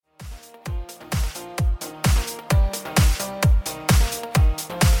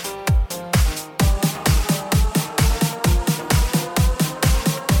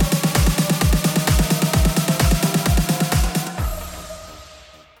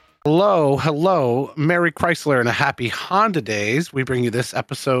Hello, Merry Chrysler and a happy Honda Days. We bring you this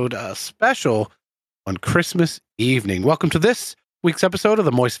episode special on Christmas evening. Welcome to this week's episode of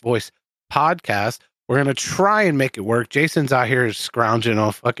the Moist Voice podcast. We're going to try and make it work. Jason's out here scrounging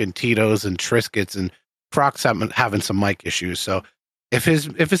on fucking Tito's and Triscuits, and Croc's having some mic issues. So if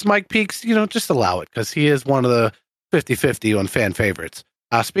his mic peaks, just allow it, because he is one of the 50-50 on fan favorites.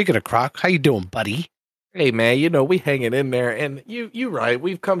 Speaking of Croc, how you doing, buddy? Hey man, we hanging in there, and you right.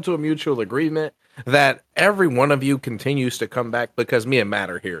 We've come to a mutual agreement that every one of you continues to come back because me and Matt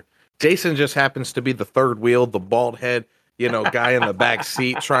are here. Jason just happens to be the third wheel, the bald head, guy in the back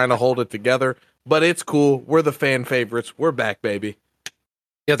seat trying to hold it together. But it's cool. We're the fan favorites. We're back, baby.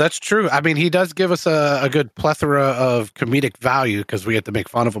 Yeah, that's true. I mean, he does give us a good plethora of comedic value because we get to make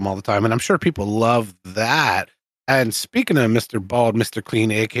fun of him all the time, and I'm sure people love that. And speaking of Mr. Bald, Mr.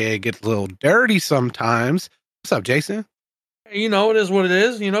 Clean, a.k.a. gets a little dirty sometimes. What's up, Jason? It is what it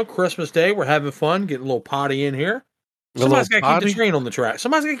is. Christmas Day, we're having fun, getting a little potty in here. Somebody's got to keep the train on the track.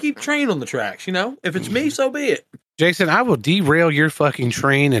 Somebody's got to keep the train on the tracks, If it's me, so be it. Jason, I will derail your fucking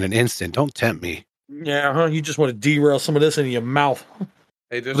train in an instant. Don't tempt me. Yeah, you just want to derail some of this into your mouth.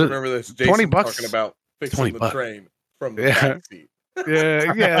 Hey, just remember this. Jason talking about fixing the train from the back seat.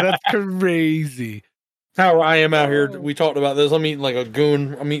 Yeah, that's crazy. How I am out here, we talked about this. I'm eating like a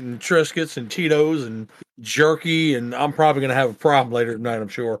goon. I'm eating Triscuits and Tito's and jerky, and I'm probably going to have a problem later tonight, I'm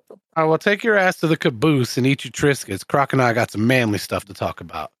sure. All right, well, take your ass to the caboose and eat your Triscuits. Croc and I got some manly stuff to talk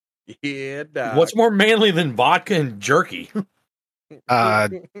about. Yeah, dog. What's more manly than vodka and jerky? I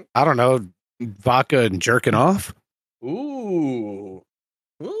don't know. Vodka and jerking off? Ooh.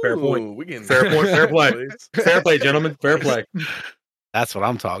 Fair point. Fair point. Fair play. Fair play, gentlemen. Fair play. That's what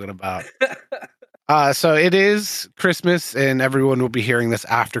I'm talking about. So it is Christmas, and everyone will be hearing this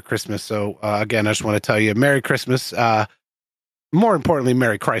after Christmas. So again, I just want to tell you, Merry Christmas. More importantly,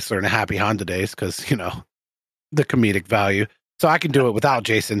 Merry Chrysler and a happy Honda Days, because, the comedic value. So I can do it without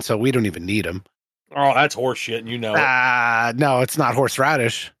Jason, so we don't even need him. Oh, that's horse shit, it. No, it's not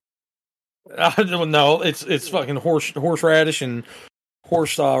horseradish. No, it's fucking horseradish and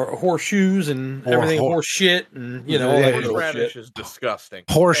horseshoes and everything, horse shit, and horseradish is disgusting.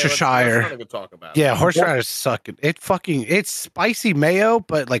 Horshire. Let's not even talk about it. Horseradish sucking. It's spicy mayo,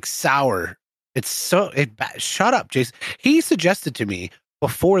 but like sour. Shut up, Jason. He suggested to me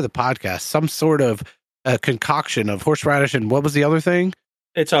before the podcast some sort of a concoction of horseradish and what was the other thing?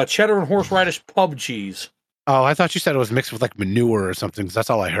 It's cheddar and horseradish pub cheese. Oh, I thought you said it was mixed with like manure or something, because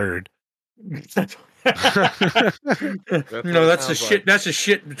that's all I heard. That's the shit. Like. That's the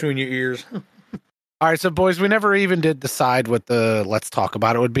shit between your ears. All right, so boys, we never even did decide what the let's talk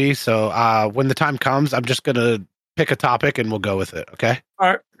about it would be. So when the time comes, I'm just gonna pick a topic and we'll go with it. Okay. All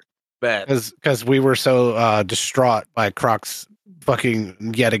right. Bad. Because we were so distraught by Croc's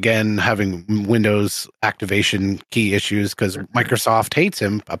fucking yet again having Windows activation key issues because Microsoft hates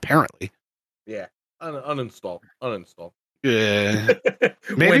him apparently. Yeah. Uninstall. Yeah.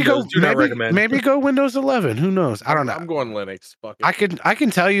 maybe go Windows 11. Who knows? I don't know. I'm going Linux. Fuck it. I can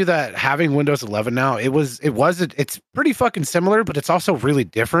tell you that having Windows 11 now, it's pretty fucking similar, but it's also really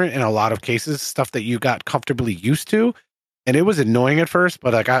different in a lot of cases. Stuff that you got comfortably used to, and it was annoying at first,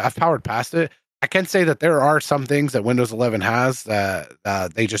 but like I've powered past it. I can say that there are some things that Windows 11 has that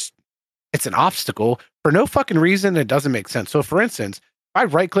it's an obstacle for no fucking reason. It doesn't make sense. So, for instance, if I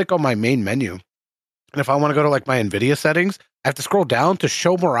right click on my main menu, and if I want to go to like my NVIDIA settings, I have to scroll down to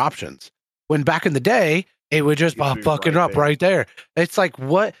show more options. When back in the day, it would just pop fucking up right there. It's like,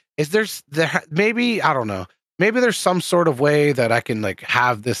 what is there? Maybe, I don't know. Maybe there's some sort of way that I can like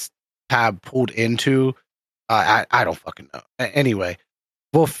have this tab pulled into. I don't fucking know. Anyway,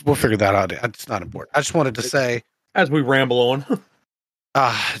 we'll figure that out. It's not important. I just wanted to say, as we ramble on.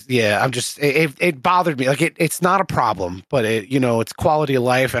 Yeah, I'm just it bothered me. Like it's not a problem, but it's quality of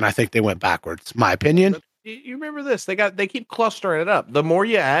life, and I think they went backwards. My opinion. But you remember this? They keep clustering it up. The more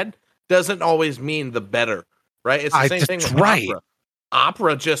you add, doesn't always mean the better, right? It's the same thing with Opera.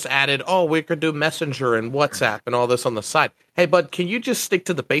 Opera just added, we could do Messenger and WhatsApp and all this on the side. Hey, bud, can you just stick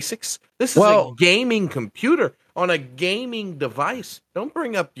to the basics? This is a gaming computer on a gaming device. Don't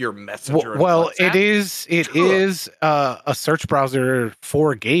bring up your Messenger. Well, it is a search browser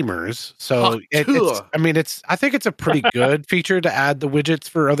for gamers. So I think it's a pretty good feature to add the widgets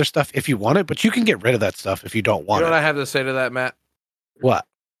for other stuff if you want it, but you can get rid of that stuff if you don't want it. You know what I have to say to that, Matt? What?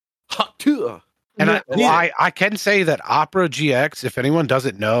 And I can say that Opera GX, if anyone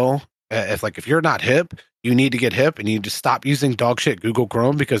doesn't know, if you're not hip, you need to get hip and you need to stop using dogshit Google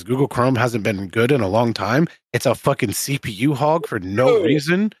Chrome, because Google Chrome hasn't been good in a long time. It's a fucking CPU hog for no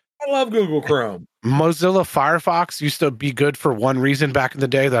reason. I love Google Chrome. Mozilla Firefox used to be good for one reason back in the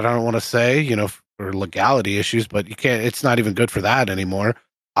day that I don't want to say, for legality issues, but you can't. It's not even good for that anymore.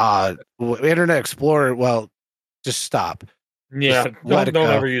 Internet Explorer, well, just stop. Yeah, don't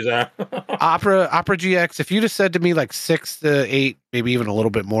ever use that. Opera GX. If you'd have said to me like 6 to 8, maybe even a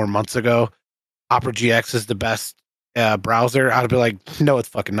little bit more months ago, Opera GX is the best browser, I'd be like, no, it's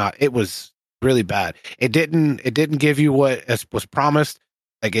fucking not. It was really bad. It didn't give you what was promised.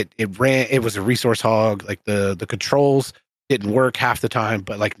 Like it was a resource hog. Like the controls didn't work half the time.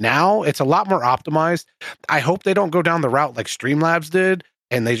 But like now, it's a lot more optimized. I hope they don't go down the route like Streamlabs did,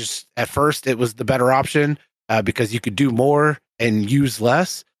 and they just at first it was the better option. Because you could do more and use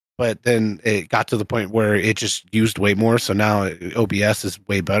less, but then it got to the point where it just used way more. So now OBS is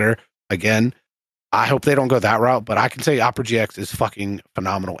way better again. I hope they don't go that route, but I can say Opera GX is fucking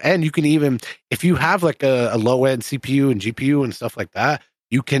phenomenal. And you can even, if you have like a low end CPU and GPU and stuff like that,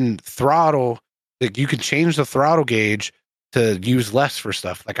 you can you can change the throttle gauge to use less for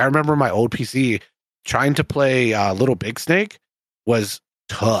stuff. Like I remember my old PC trying to play Little Big Snake was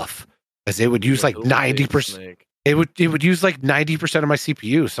tough. As it would use like 90%. It would use like 90% of my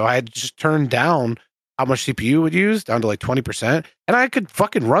CPU. So I had just turned down how much CPU it would use down to like 20%. And I could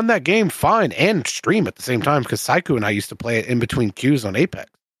fucking run that game fine and stream at the same time because Saiku and I used to play it in between queues on Apex.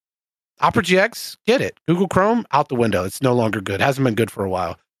 Opera GX, get it. Google Chrome, out the window. It's no longer good. Hasn't been good for a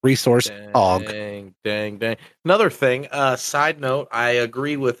while. Resource hog. Dang. Another thing, side note, I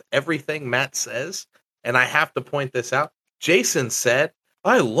agree with everything Matt says. And I have to point this out. Jason said,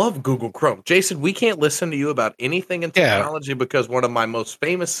 I love Google Chrome. Jason, we can't listen to you about anything in technology because one of my most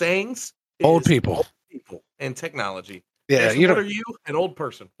famous sayings is old people and technology. Yeah, Jason, what are you, an old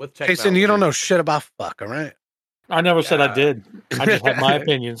person with technology? Jason, you don't know shit about fuck, all right? I never said I did. I just have my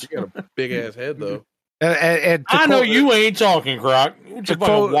opinions. You got a big ass head, though. And I know you ain't talking, Croc. You just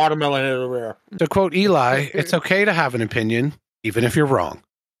fucking watermelon head over there. To quote Eli, it's okay to have an opinion, even if you're wrong.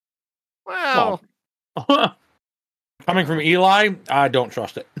 Well. Coming from Eli, I don't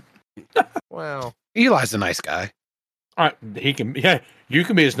trust it. Well, Eli's a nice guy. All right, he can. Yeah, you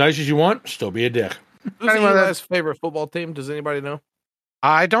can be as nice as you want, still be a dick. Who's Eli's favorite football team? Does anybody know?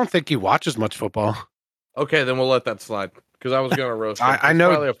 I don't think he watches much football. Okay, then we'll let that slide because I was going to roast him. I know.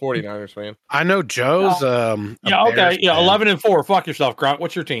 Probably a 49ers fan. I know Joe's. Yeah. Okay. Yeah. 11-4. Fuck yourself, Croc.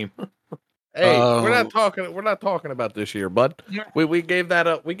 What's your team? Hey, we're not talking about this year, bud. We gave that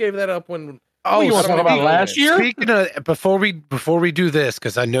up. We gave that up when. Oh, you want to talk about last year? Speaking of, before we do this,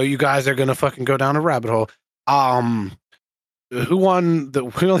 because I know you guys are gonna fucking go down a rabbit hole. Who won the?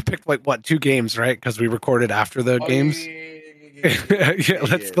 We only picked like 2 games, right? Because we recorded after the games. Yeah,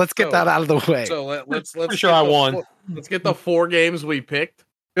 let's get that out of the way. So let's pretty sure I won. Let's get the 4 games we picked.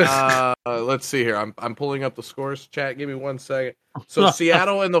 Let's see here. I'm pulling up the scores. Chat, give me 1 second. So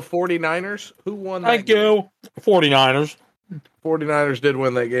Seattle and the 49ers. Who won that Thank you. 49ers. 49ers did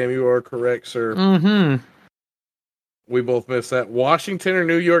win that game. You are correct, sir. Mm-hmm. We both missed that. Washington or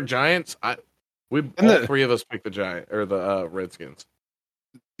New York Giants? All 3 of us picked the Giant or the Redskins.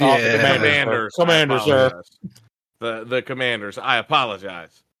 Yeah, Commanders, sir. The Commanders. I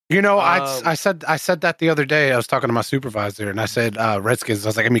apologize. I said that the other day. I was talking to my supervisor, and I said Redskins. I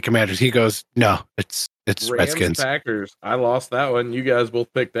was like, I mean Commanders. He goes, no, it's Rams, Redskins. Packers. I lost that one. You guys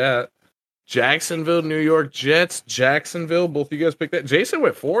both picked that. Jacksonville, New York Jets. Jacksonville. Both of you guys picked that. Jason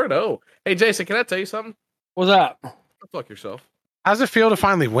went 4-0. Hey, Jason, can I tell you something? What's that? Go fuck yourself. How's it feel to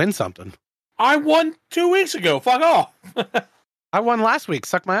finally win something? I won 2 weeks ago. Fuck off. I won last week.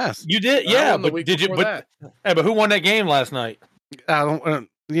 Suck my ass. You did, yeah. But did you? But who won that game last night?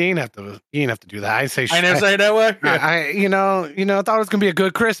 You ain't have to do that. I say shit. I didn't say it that way. I thought it was gonna be a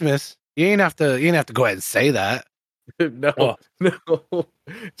good Christmas. You ain't have to go ahead and say that. No.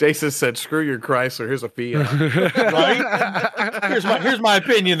 Jason said, "Screw your Chrysler. Here's a Fiat." Right? Here's my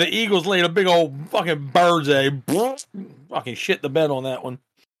opinion. The Eagles laid a big old fucking bird's egg. Fucking shit the bed on that one.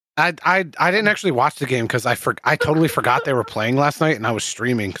 I didn't actually watch the game because I totally forgot they were playing last night, and I was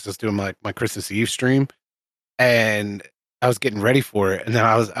streaming because I was doing my Christmas Eve stream, and I was getting ready for it, and then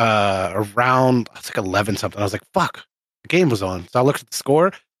I was around like 11 something. I was like, "Fuck, the game was on." So I looked at the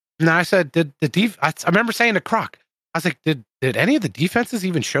score, and I said, "Did the I remember saying to Croc, I was like, "Did any of the defenses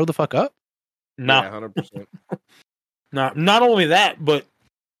even show the fuck up?" No, 100%. Not only that, but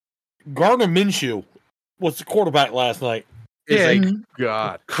Gardner Minshew was the quarterback last night.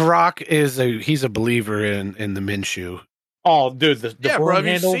 God. Croc he's a believer in the Minshew. Oh, dude, the bro, have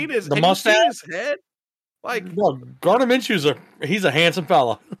handle, you seen his, the mustache, his head? Like, bro, Gardner Minshew's he's a handsome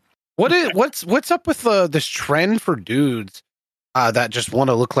fella. What's up with this trend for dudes that just want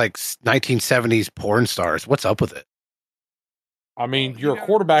to look like 1970s porn stars? What's up with it? I mean, you're a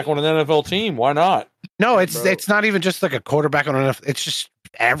quarterback on an NFL team. Why not? No, it's not even just like a quarterback on an NFL. It's just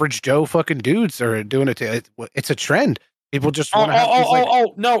average Joe fucking dudes are doing it. It's a trend. People just want to have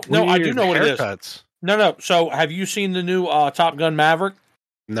these no, I do know what it is. No. So, have you seen the new Top Gun Maverick?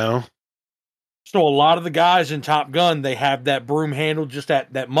 No. So, a lot of the guys in Top Gun, they have that broom handle, just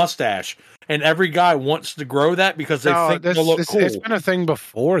that mustache, and every guy wants to grow that because they think they'll look cool. It's been a thing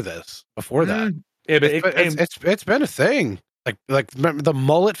before this. Before that, it's been a thing. Like remember the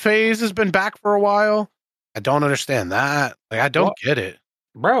mullet phase has been back for a while. I don't understand that. Like I don't get it.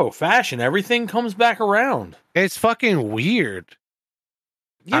 Bro, fashion, everything comes back around. It's fucking weird.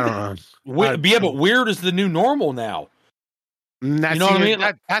 I don't know. But weird is the new normal now. You know what I mean?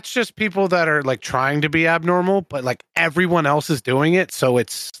 That's just people that are like trying to be abnormal, but like everyone else is doing it, so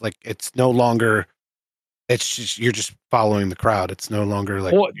it's like it's no longer. It's just you're just following the crowd. It's no longer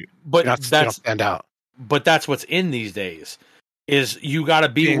like. But you don't stand out. But that's what's in these days. Is you got to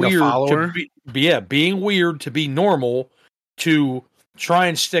be being weird a follower? to being weird to be normal, to try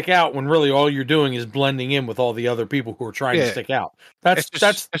and stick out when really all you're doing is blending in with all the other people who are trying to stick out. It's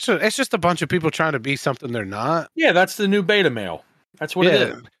just a bunch of people trying to be something they're not. Yeah, that's the new beta male. That's what it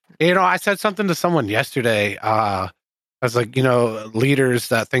is. You know, I said something to someone yesterday. I was like, leaders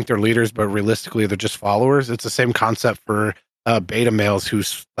that think they're leaders, but realistically they're just followers. It's the same concept for beta males who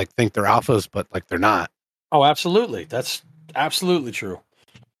like think they're alphas, but like they're not. Oh, absolutely. That's absolutely true.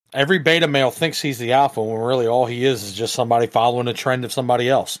 Every beta male thinks he's the alpha when really all he is just somebody following a trend of somebody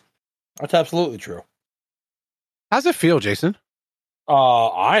else. That's absolutely true. How's it feel, Jason?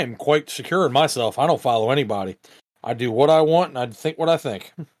 I am quite secure in myself. I don't follow anybody. I do what I want and I think what I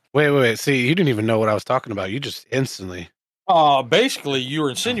think. Wait. See, you didn't even know what I was talking about. You just instantly. Basically, you were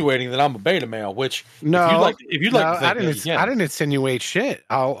insinuating that I'm a beta male, which no, if you'd like to think I didn't insinuate shit.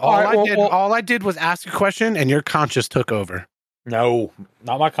 All I did was ask a question, and your conscience took over. No,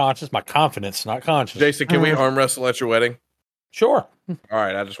 not my conscience, my confidence, not conscience. Jason, can we arm wrestle at your wedding? Sure. All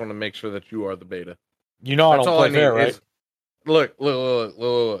right, I just want to make sure that you are the beta. You know, that's I don't play fair, right? Look.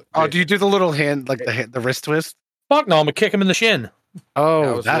 Oh, do you do the little hand, like the wrist twist? Fuck no, I'm gonna kick him in the shin. Oh,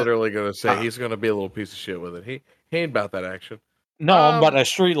 I was literally gonna say he's gonna be a little piece of shit with it. He ain't about that action. No, I'm about that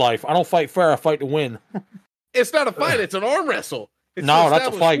street life. I don't fight fair. I fight to win. It's not a fight. It's an arm wrestle. That's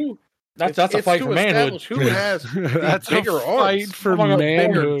a fight. That's a fight for manhood. Who has that's bigger a fight arms. For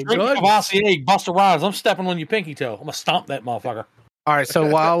manhood. Drink Cavassier, Buster Rhymes. I'm stepping on your pinky toe. I'm gonna stomp that motherfucker. All right. So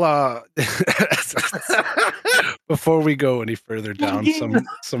while before we go any further down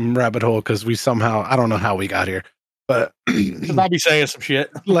some rabbit hole, because we somehow I don't know how we got here, but I'll be saying some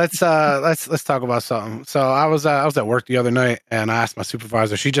shit. Let's talk about something. So I was at work the other night and I asked my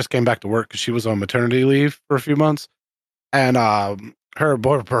supervisor. She just came back to work because she was on maternity leave for a few months, and her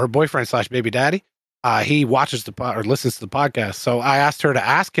boyfriend / baby daddy, he watches or listens to the podcast. So I asked her to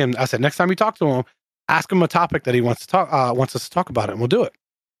ask him. I said, next time you talk to him, ask him a topic that he wants us to talk about it, and we'll do it.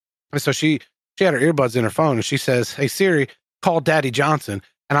 And so she had her earbuds in her phone, and she says, "Hey Siri, call Daddy Johnson."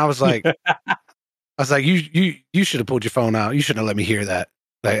 And I was like, you should have pulled your phone out. You shouldn't have let me hear that.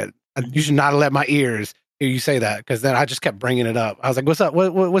 Like, you should not have let my ears hear you say that, because then I just kept bringing it up. I was like, "What's up?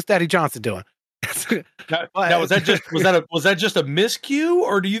 What's Daddy Johnson doing?" Now, was that just a miscue,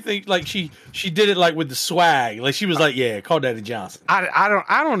 or do you think like she did it like with the swag, like she was like, "Yeah, call Daddy Johnson"? I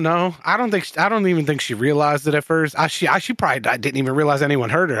don't know. I don't even think she realized it at first. She probably didn't even realize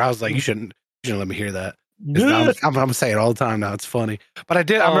anyone heard her. I was like, you shouldn't let me hear that. I'm gonna say it all the time now. It's funny, but I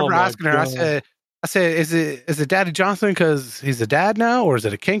did. I remember asking her. I said, is it Daddy Johnson because he's a dad now, or is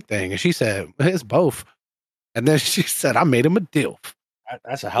it a kink thing? And she said, it's both. And then she said, I made him a DILF.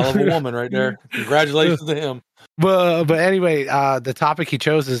 That's a hell of a woman right there. Congratulations to him. But anyway, the topic he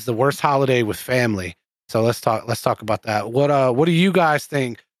chose is the worst holiday with family. So let's talk about that. What do you guys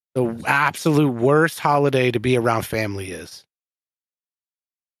think the absolute worst holiday to be around family is?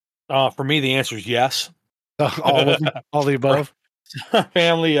 For me, the answer is yes. all the above.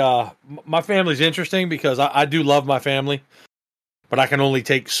 Family. My family's interesting because I do love my family, but I can only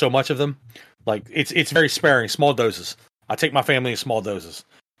take so much of them. Like it's very sparing, small doses. I take my family in small doses.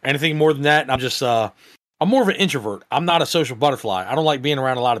 Anything more than that, and I'm more of an introvert. I'm not a social butterfly. I don't like being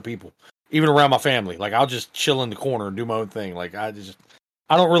around a lot of people, even around my family. Like I'll just chill in the corner and do my own thing. Like I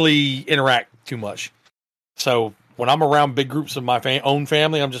don't really interact too much. So when I'm around big groups of my own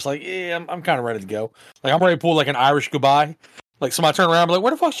family, I'm just like, yeah, I'm kind of ready to go. Like I'm ready to pull like an Irish goodbye. Like somebody turn around and be like, where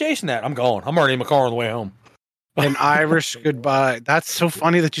the fuck's Jason at? I'm gone. I'm already in my car on the way home. An Irish goodbye. That's so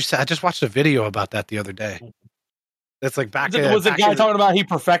funny that you said. I just watched a video about that the other day. It's like was the guy talking about he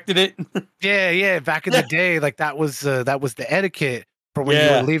perfected it? Yeah. Back in the day, like that was the etiquette for when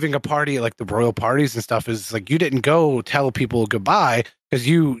you were leaving a party, like the royal parties and stuff, is like you didn't go tell people goodbye because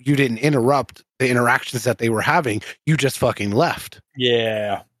you didn't interrupt the interactions that they were having. You just fucking left.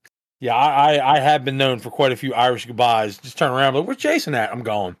 Yeah. Yeah, I have been known for quite a few Irish goodbyes. Just turn around, like, where's Jason at? I'm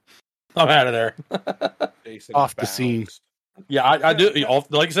gone. I'm out of there. Jason off the scene. Yeah, I do.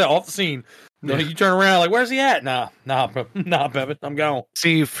 Like you said, off the scene. No, you turn around, like, where's he at? Nah, Bevan, I'm gone.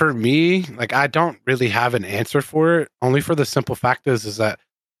 See, for me, like, I don't really have an answer for it. Only for the simple fact is that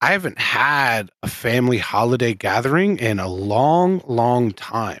I haven't had a family holiday gathering in a long, long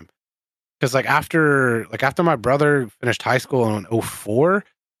time. Because after my brother finished high school in 2004,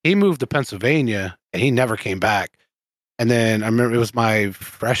 he moved to Pennsylvania and he never came back. And then I remember it was my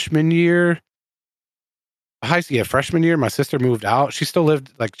freshman year. Freshman year, my sister moved out. She still lived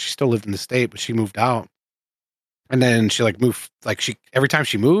in the state, but she moved out. And then she moved, every time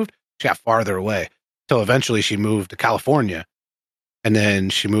she moved, she got farther away. Till eventually she moved to California. And then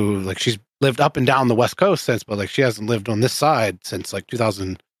she moved, she's lived up and down the West Coast since, but she hasn't lived on this side since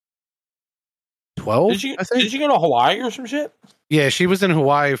 2012. I think. Did she go to Hawaii or some shit? Yeah, she was in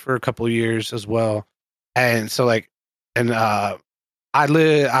Hawaii for a couple of years as well. And so at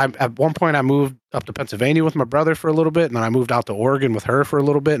one point I moved up to Pennsylvania with my brother for a little bit, and then I moved out to Oregon with her for a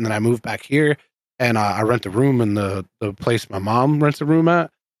little bit, and then I moved back here, and I rent a room in the place my mom rents a room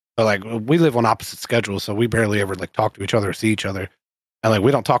at. But we live on opposite schedules, so we barely ever talk to each other or see each other. And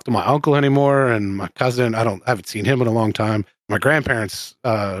we don't talk to my uncle anymore, and my cousin, I haven't seen him in a long time. My grandparents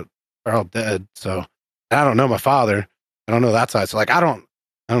are all dead, so I don't know my father. I don't know that side. So I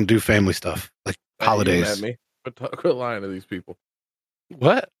don't do family stuff holidays. You me. Quit lying to these people.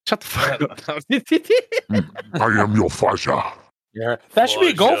 What? Shut the fuck up. I am your father. Yeah, that should be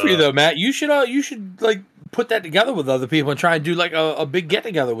a goal for you, though, Matt. You should put that together with other people and try and do a big get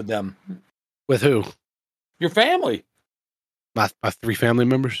together with them. With who? Your family. My 3 family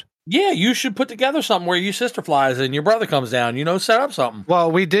members. Yeah, you should put together something where your sister flies and your brother comes down. Set up something.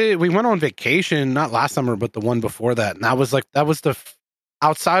 Well, we did. We went on vacation not last summer, but the one before that, and that was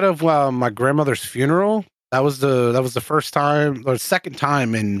outside of my grandmother's funeral. That was the first time or second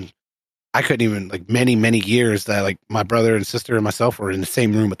time in I couldn't even many years that my brother and sister and myself were in the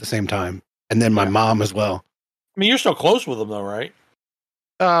same room at the same time, and then my mom as well. I mean, you're still close with them though, right?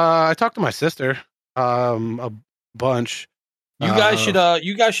 I talked to my sister a bunch. You guys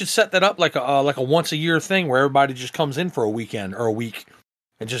should set that up like a once a year thing where everybody just comes in for a weekend or a week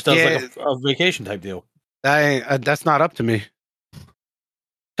and just does a vacation type deal. That's not up to me.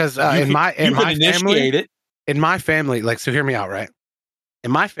 Because in my family, so hear me out, right?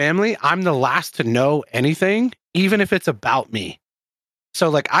 In my family, I'm the last to know anything, even if it's about me.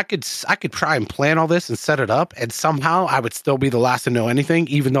 So I could try and plan all this and set it up, and somehow I would still be the last to know anything,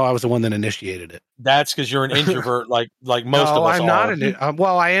 even though I was the one that initiated it. That's because you're an introvert, like most of us I'm are.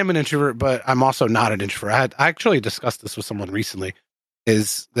 Well, I am an introvert, but I'm also not an introvert. I actually discussed this with someone recently.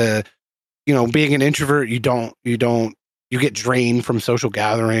 Is being an introvert, you get drained from social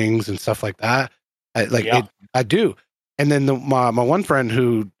gatherings and stuff like that. I do. And then my one friend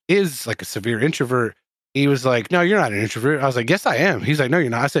who is a severe introvert, he was like, "No, you're not an introvert." I was like, "Yes, I am." He's like, "No, you're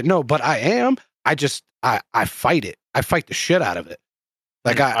not." I said, "No, but I am. I fight it. I fight the shit out of it.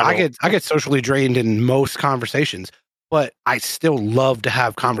 I get socially drained in most conversations, but I still love to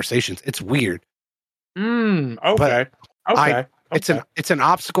have conversations. It's weird. Okay. It's an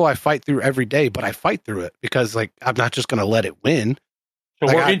obstacle I fight through every day, but I fight through it because I'm not just going to let it win. So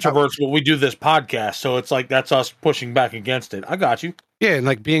we're introverts when we do this podcast, so it's that's us pushing back against it. I got you. Yeah,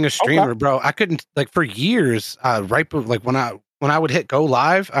 and being a streamer, bro, I couldn't for years. When I would hit go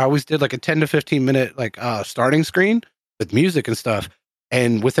live, I always did a 10 to 15 minute starting screen with music and stuff.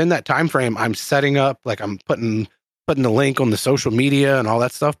 And within that time frame, I'm setting up I'm putting the link on the social media and all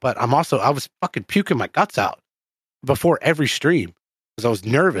that stuff. But I was fucking puking my guts out before every stream because I was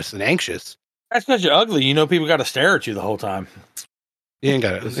nervous and anxious. That's because you're ugly. People got to stare at you the whole time. You ain't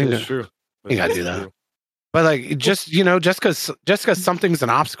got to. This is true. You got to do that. But just because something's an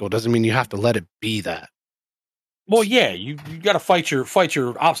obstacle doesn't mean you have to let it be that. Well, yeah, you got to fight your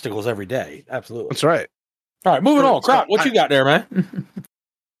obstacles every day. Absolutely, that's right. All right, moving on. Croc, what you got there, man?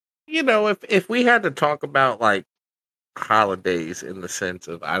 If we had to talk about holidays in the sense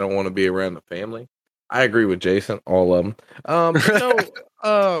of I don't want to be around the family, I agree with Jason. All of them.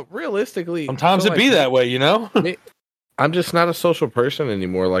 Realistically, sometimes it be that way, I'm just not a social person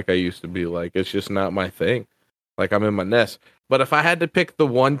anymore like I used to be. It's just not my thing. I'm in my nest. But if I had to pick the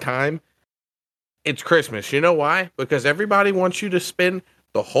one time, it's Christmas. You know why? Because everybody wants you to spend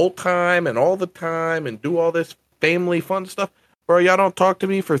the whole time and all the time and do all this family fun stuff. Bro, y'all don't talk to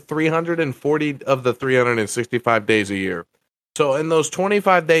me for 340 of the 365 days a year. So in those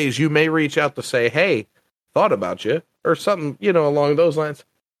 25 days, you may reach out to say, hey, thought about you, or something, along those lines.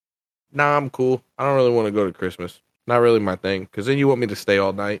 Nah, I'm cool. I don't really want to go to Christmas. Not really my thing. Because then you want me to stay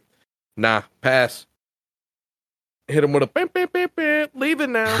all night. Nah, pass. Hit him with a bam, bam, bam, bam,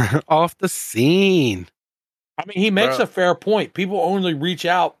 leaving now. Off the scene. I mean, he makes a fair point. People only reach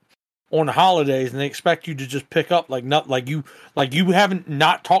out on the holidays and they expect you to just pick up like you haven't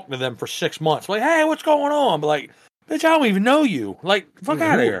not talked to them for 6 months. Like, hey, what's going on? But like, bitch, I don't even know you. Like, fuck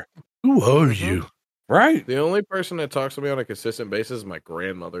out of here. Who are you? Right. The only person that talks to me on a consistent basis is my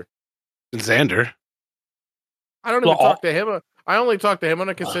grandmother. Xander. I don't even talk to him. I only talk to him on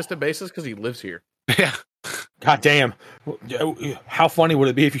a consistent basis because he lives here. Yeah. God damn. How funny would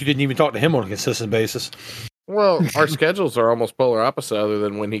it be if you didn't even talk to him on a consistent basis? Well, our schedules are almost polar opposite, other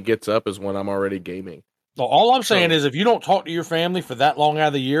than when he gets up is when I'm already gaming. So all I'm saying is if you don't talk to your family for that long out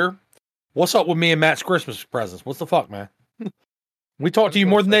of the year, what's up with me and Matt's Christmas presents? What's the fuck, man? We talk to you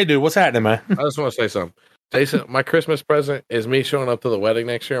more than they do. What's happening, man? I just want to say something. Jason, my Christmas present is me showing up to the wedding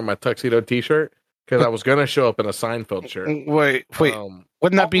next year in my tuxedo t-shirt because I was going to show up in a Seinfeld shirt. Wait.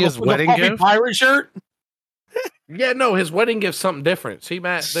 Wouldn't that be his wedding gift? Pirate shirt? Yeah, no, his wedding gift's something different. See,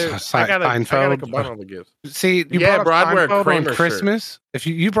 Matt, I gotta combine all the gifts. See, you brought up Seinfeld on Christmas. Shirt. If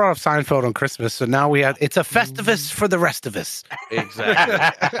you brought up Seinfeld on Christmas, so now it's a Festivus for the rest of us.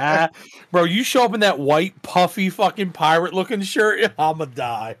 Exactly. Bro, you show up in that white, puffy, fucking pirate-looking shirt, I'ma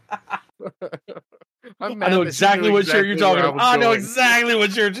die. I know exactly what shirt you're talking about. I know exactly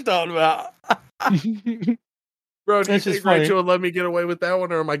what shirt you're talking about. Bro, do you think Rachel would let me get away with that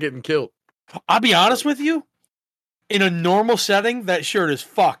one, or am I getting killed? I'll be honest with you. In a normal setting, that shirt is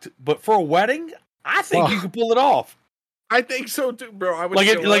fucked. But for a wedding, I think you could pull it off. I think so too, bro. I would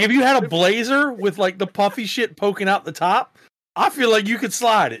if you had a blazer with like the puffy shit poking out the top, I feel like you could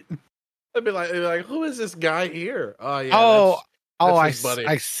slide it. I'd be like, who is this guy here? Oh yeah.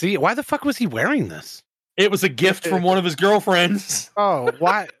 I see. Why the fuck was he wearing this? It was a gift from one of his girlfriends. Oh,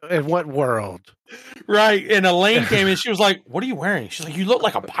 why? In what world? Right. And Elaine came in. She was like, "What are you wearing?" She's like, "You look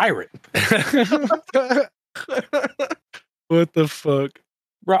like a pirate." What the fuck,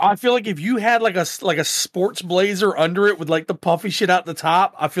 bro? I feel like if you had like a sports blazer under it with like the puffy shit out the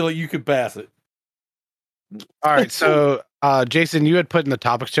top, I feel like you could pass it. All right, so Jason, you had put in the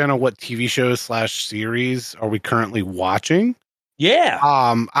topics channel what TV shows / series are we currently watching? Yeah.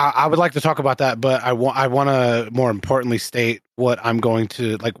 I would like to talk about that, but I want to more importantly state what I'm going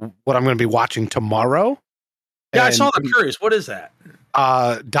to be watching tomorrow. Yeah, I saw that. Curious. What is that?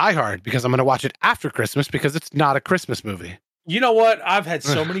 Die Hard, because I'm going to watch it after Christmas because it's not a Christmas movie. You know what? I've had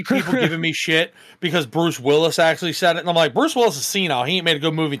so many people giving me shit because Bruce Willis actually said it. And I'm like, Bruce Willis is senile. He ain't made a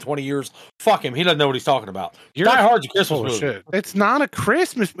good movie in 20 years. Fuck him. He doesn't know what he's talking about. Die Hard's a Christmas movie. Shit. It's not a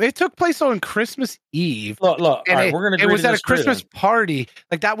Christmas. It took place on Christmas Eve. Look. And right, we're gonna. It was at a Christmas party.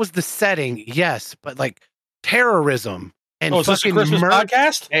 Like that was the setting. Yes, but like terrorism and fucking Christmas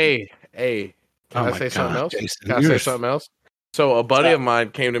podcast. Hey. Can I say something else? Can I say something else? So a buddy of mine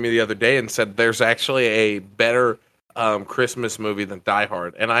came to me the other day and said there's actually a better Christmas movie than Die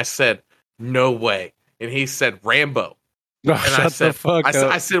Hard, and I said no way, and he said Rambo. No, and I said,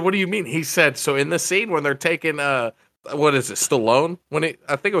 I said, what do you mean? He said, so in the scene when they're taking what is it, Stallone?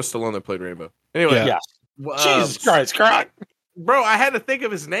 I think it was Stallone that played Rambo. Anyway, yes. Jesus Christ, bro, I had to think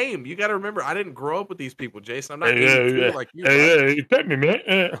of his name. You got to remember, I didn't grow up with these people, Jason. I'm not like you. Hey, pet me,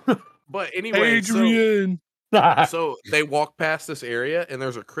 man. But anyway, Adrian. So they walk past this area, and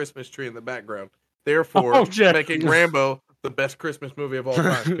there's a Christmas tree in the background. Therefore, making Rambo the best Christmas movie of all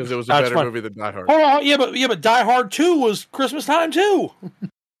time because it was a better movie than Die Hard. Oh, yeah, but Die Hard 2 was Christmas time too.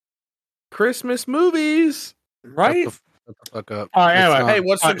 Christmas movies, right? Shut the fuck up. All right, anyway, hey,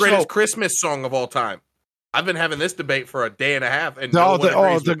 what's the greatest Christmas song of all time? I've been having this debate for a day and a half, and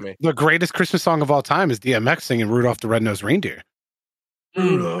the greatest Christmas song of all time is DMX singing "Rudolph the Red-Nosed Reindeer."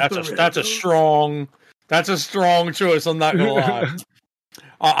 That's a strong choice. I'm not gonna lie.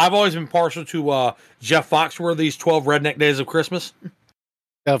 I've always been partial to Jeff Foxworthy's 12 Redneck Days of Christmas.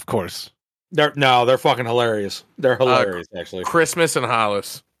 Of course. They're fucking hilarious. They're hilarious, actually. Christmas and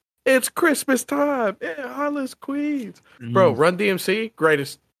Hollis. It's Christmas time. Yeah, Hollis Queens. Bro, Run DMC,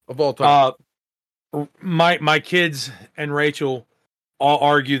 greatest of all time. My kids and Rachel all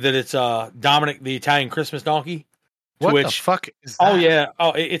argue that it's Dominic the Italian Christmas donkey. What the fuck is that? Oh yeah.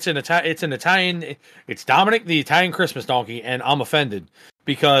 Oh, it's an Italian. It's Dominic the Italian Christmas donkey, and I'm offended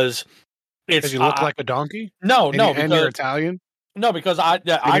because you look like a donkey. No, and you're Italian. No, because I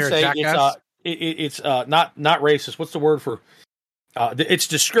say it's not racist. What's the word for? It's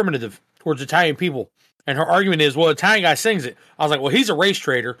discriminative towards Italian people. And her argument is, well, Italian guy sings it. I was like, well, he's a race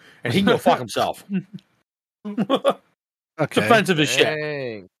trader, and he can go fuck himself. Okay. Defensive as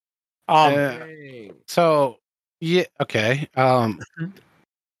shit. So yeah, okay.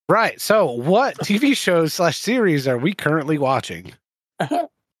 Right. So what TV shows / series are we currently watching? Does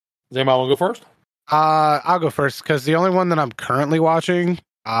anybody want to go first? I'll go first because the only one that I'm currently watching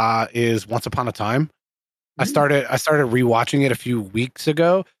is Once Upon a Time. I started rewatching it a few weeks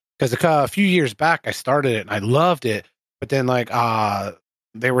ago because a few years back I started it and I loved it, but then like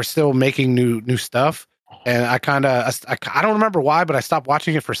they were still making new stuff, and I don't remember why, but I stopped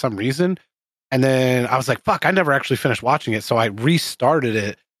watching it for some reason, and then I was like, fuck, I never actually finished watching it, so I restarted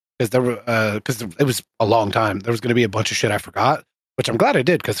it because it was a long time. There was going to be a bunch of shit I forgot, which I'm glad I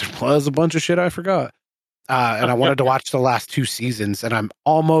did because there was a bunch of shit I forgot, and I wanted to watch the last 2 seasons, and I'm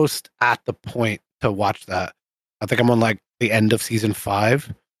almost at the point to watch that. I think I'm on like the end of season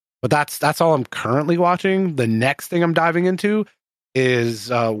 5, but that's all I'm currently watching. The next thing I'm diving into is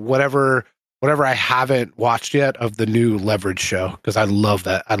whatever I haven't watched yet of the new Leverage show because I love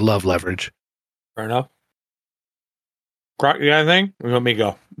that. I love Leverage. Fair enough. Croc, you got anything? Or you want me to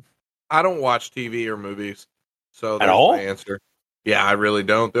go? I don't watch TV or movies, so that's At all? my answer. Yeah, I really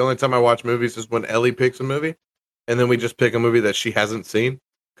don't. The only time I watch movies is when Ellie picks a movie, and then we just pick a movie that she hasn't seen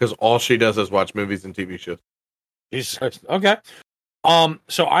because all she does is watch movies and TV shows. Jesus Christ. Okay.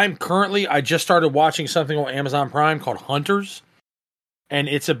 So I just started watching something on Amazon Prime called Hunters, and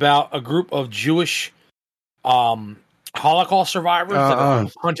it's about a group of Jewish Holocaust survivors that are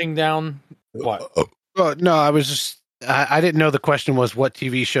hunting down what? No, I was just I didn't know the question was what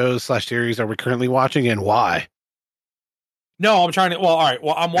TV shows / series are we currently watching and why. No, I'm trying to. Well, all right.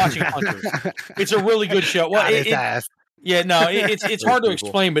 Well, I'm watching Hunters. It's a really good show. Well, it's hard to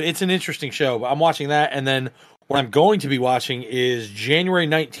explain, but it's an interesting show. But I'm watching that, and then what I'm going to be watching is January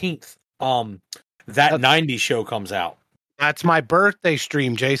 19th. That 90s show comes out. That's my birthday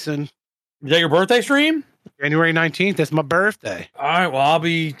stream, Jason. Is that your birthday stream? January 19th. That's my birthday. All right. Well, I'll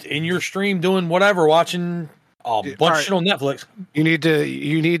be in your stream doing whatever, watching a bunch of shit on Netflix. You need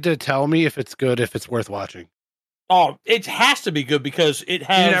to tell me if it's good, if it's worth watching. Oh, it has to be good because it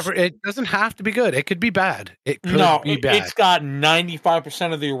has. It doesn't have to be good. It could be bad. It could be bad. It's got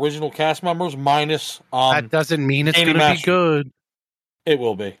 95% of the original cast members minus. That doesn't mean it's going to be good. It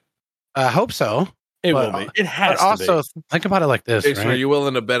will be. I hope so. It will be. It has to also, be. think about it like this. Jason, right? Are you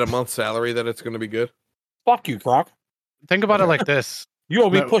willing to bet a month's salary that it's going to be good? Fuck you, Croc. Think about it like this. You owe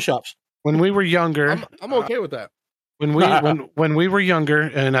me push-ups. When we were younger, I'm okay with that. When we were younger,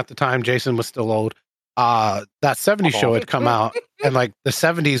 and at the time Jason was still old, that 70s show had come out, and like the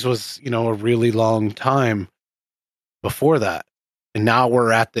 70s was, a really long time before that. And now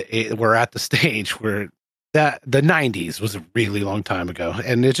we're at the stage where the 90s was a really long time ago,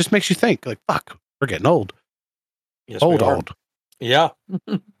 and it just makes you think like, fuck, we're getting old. Yes, old. Yeah.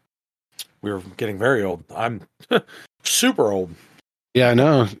 We're getting very old. I'm super old. Yeah, I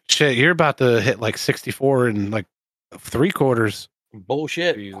know. Shit, you're about to hit like 64 and like 3/4.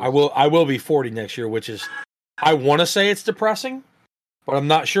 Bullshit. Jesus. I will be 40 next year, which is, I want to say it's depressing, but I'm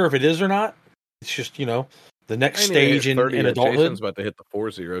not sure if it is or not. It's just, the next stage in adulthood. Jason's about to hit the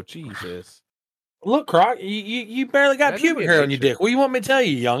 40. Jesus. Look, Croc, you barely got pubic hair on your dick. What do you want me to tell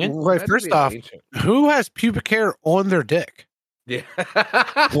you, youngin? Wait, first off, who has pubic hair on their dick? Yeah.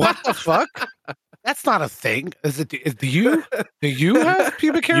 What the fuck? That's not a thing. Do you have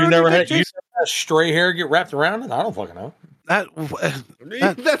pubic hair? You on never your dick, had stray hair get wrapped around it? I don't fucking know.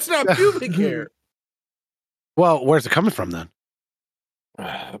 That's not pubic hair. Well, where's it coming from then?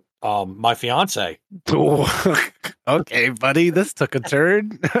 My fiance. Okay, buddy, this took a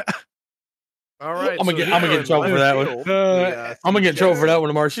turn. All right, I'm gonna get in trouble for that one. I'm gonna get in trouble for that one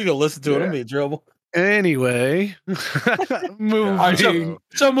tomorrow. She's gonna listen to it. I'm gonna be in trouble. Anyway, moving. Right,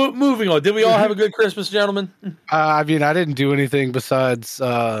 so moving on. Did we all have a good Christmas, gentlemen? I mean, I didn't do anything besides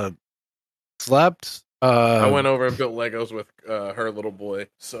slept. I went over and built Legos with her little boy.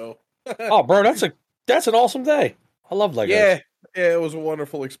 So, oh, bro, that's an awesome day. I love Legos. Yeah, it was a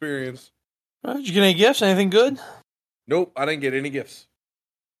wonderful experience. Did you get any gifts? Anything good? Nope, I didn't get any gifts.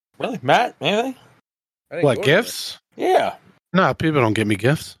 Really, Matt? Anything? What gifts? Yeah. No, people don't give me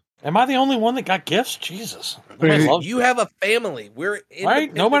gifts. Am I the only one that got gifts? Jesus. You have a family. We're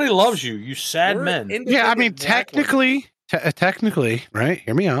right. Nobody loves you. You sad men. Yeah, I mean, technically, right?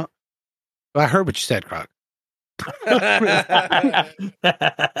 Hear me out. I heard what you said, Croc.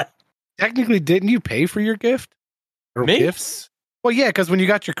 Technically, didn't you pay for your gift or Me? gifts? Well, yeah, because when you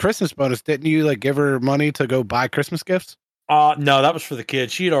got your Christmas bonus, didn't you like give her money to go buy Christmas gifts? No, that was for the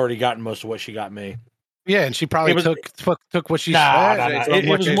kids. She had already gotten most of what she got me. Yeah, and she probably took what she said.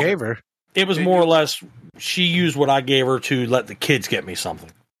 What you gave her. It was more or less she used what I gave her to let the kids get me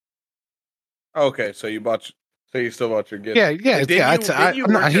something. Okay, so you bought. So you still bought your gift?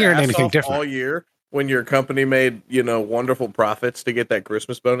 I'm not hearing anything different all year when your company made wonderful profits to get that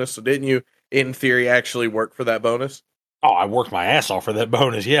Christmas bonus. So didn't you, in theory, actually work for that bonus? Oh, I worked my ass off for that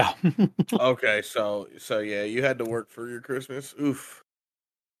bonus. Yeah. Okay, so yeah, you had to work for your Christmas. Oof.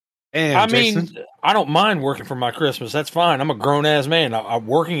 And Jason? I don't mind working for my Christmas. That's fine. I'm a grown ass man.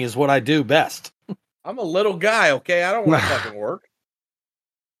 Working is what I do best. I'm a little guy. Okay, I don't want to fucking work.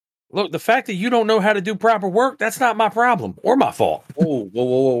 Look, the fact that you don't know how to do proper work, that's not my problem or my fault.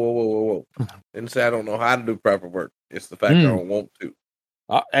 Whoa. Didn't say I don't know how to do proper work. It's the fact I don't want to.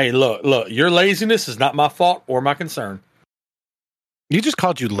 Hey, look, your laziness is not my fault or my concern. You just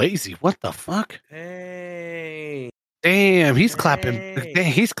called you lazy. What the fuck? Hey. Damn, he's clapping.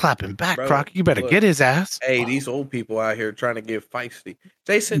 He's clapping back, bro, Croc. You better get his ass. Hey, these old people out here trying to get feisty.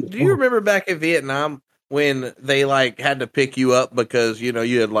 Jason, do you remember back in Vietnam when they had to pick you up because you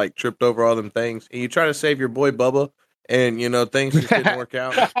had tripped over all them things, and you try to save your boy Bubba, and things just didn't work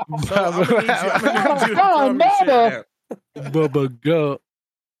out? So I'm gonna need you to calm your shit down. Bubba, go.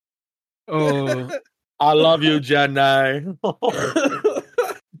 Oh, I love you, Jenny.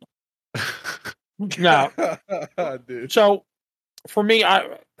 Now, so for me,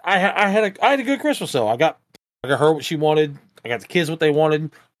 I had a good Christmas though. I got her what she wanted. I got the kids what they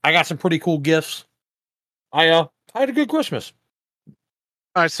wanted. I got some pretty cool gifts. I had a good Christmas.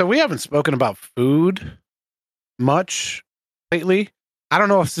 All right, so we haven't spoken about food much lately. I don't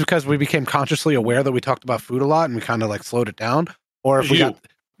know if it's because we became consciously aware that we talked about food a lot and we kind of slowed it down, or if you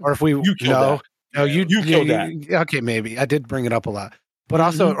killed that. Okay, maybe I did bring it up a lot, but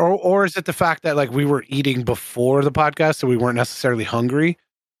also, or is it the fact that we were eating before the podcast, so we weren't necessarily hungry,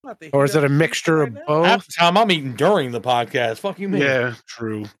 or is it a mixture of both? Half the time I'm eating during the podcast. Fuck you, man. Yeah,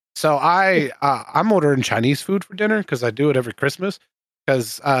 true. So I'm ordering Chinese food for dinner because I do it every Christmas.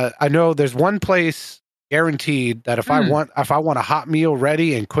 Because I know there's one place guaranteed that if I want a hot meal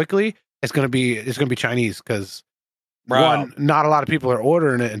ready and quickly, it's gonna be Chinese. Because one, not a lot of people are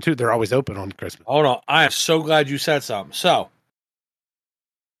ordering it, and two, they're always open on Christmas. Hold on, I am so glad you said something. So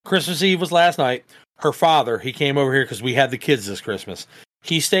Christmas Eve was last night. Her father, he came over here because we had the kids this Christmas.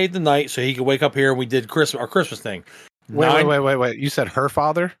 He stayed the night so he could wake up here and we did our Christmas thing. Wait. You said her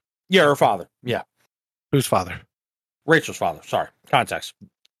father? Yeah, her father. Yeah. Whose father? Rachel's father. Sorry. Context.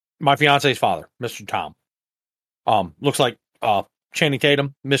 My fiance's father, Mr. Tom. Looks like Channing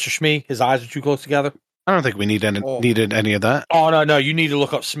Tatum, Mr. Shmee. His eyes are too close together. I don't think we needed any of that. Oh, no. You need to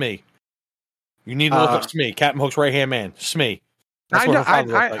look up Smee. You need to look up Smee. Captain Hook's right-hand man. Smee. I know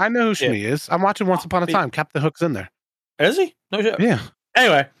who Shmee is. I'm watching Once Upon a Time. Captain Hook's in there. Is he? No shit. Yeah.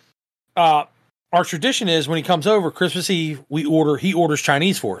 Anyway, our tradition is when he comes over Christmas Eve, he orders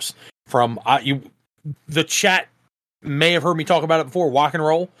Chinese for us from the chat may have heard me talk about it before. Walk and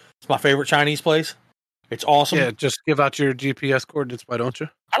Roll. It's my favorite Chinese place. It's awesome. Yeah, just give out your GPS coordinates, why don't you?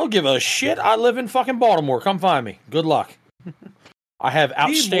 I don't give a shit. I live in fucking Baltimore. Come find me. Good luck. I have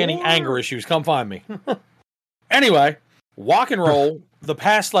outstanding anger issues. Come find me. Anyway, Walk and Roll, the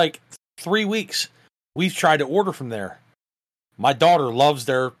past 3 weeks, we've tried to order from there. My daughter loves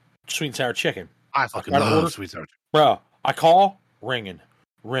their sweet and sour chicken. I fucking love sweet and sour chicken. Bro, I call, ringing.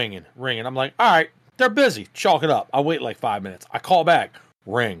 I'm like, all right, they're busy. Chalk it up. I wait 5 minutes. I call back.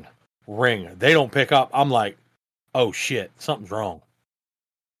 Ring. They don't pick up. I'm like, oh shit, something's wrong.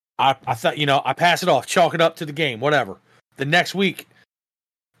 I thought, I pass it off. Chalk it up to the game, whatever. The next week,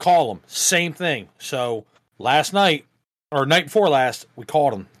 call them. Same thing. So last night, or night before last, we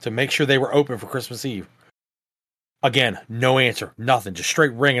called them to make sure they were open for Christmas Eve. Again, no answer. Nothing. Just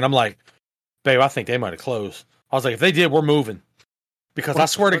straight ringing. I'm like, babe, I think they might have closed. I was like, if they did, we're moving. Because I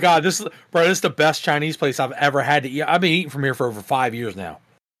swear to God, this is the best Chinese place I've ever had to eat. I've been eating from here for over 5 years now.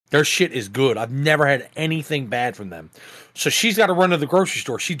 Their shit is good. I've never had anything bad from them. So she's got to run to the grocery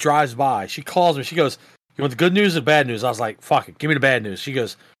store. She drives by. She calls me. She goes, you want the good news or the bad news? I was like, fuck it. Give me the bad news. She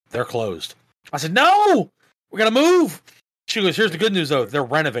goes, they're closed. I said, no, we're going to move. She goes, here's the good news, though. They're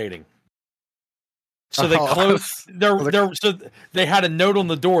renovating. So they closed. So they had a note on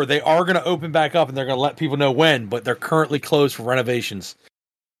the door. They are going to open back up, and they're going to let people know when. But they're currently closed for renovations.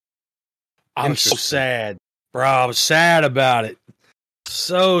 I'm so sad, bro. I was sad about it.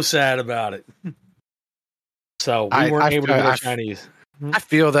 So sad about it. So we weren't able to go Chinese. I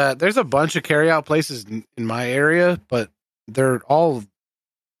feel that there's a bunch of carryout places in my area, but they're all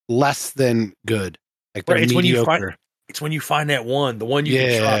less than good. They're mediocre. It's when you find that one, the one you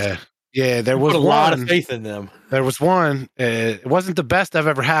can trust. Yeah, there was a lot of faith in them. There was one. It wasn't the best I've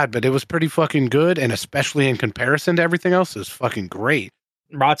ever had, but it was pretty fucking good, and especially in comparison to everything else, it was fucking great.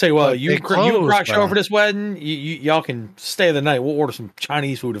 Bro, I'll tell you what, you and Croc show bro. over for this wedding, y'all can stay the night. We'll order some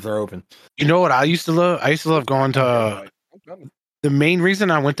Chinese food if they're open. You know what I used to love? I used to love going to. The main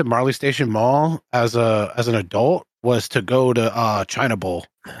reason I went to Marley Station Mall as an adult was to go to China Bowl.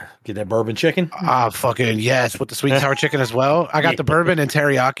 Get that bourbon chicken? Fucking yes, with the sweet and sour chicken as well. I got the bourbon and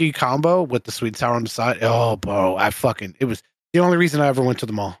teriyaki combo with the sweet and sour on the side. Oh, bro, it was the only reason I ever went to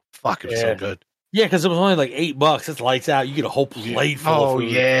the mall. Fuck, it was so good. Yeah, because it was only like $8. It's lights out. You get a whole plate full of food. Oh,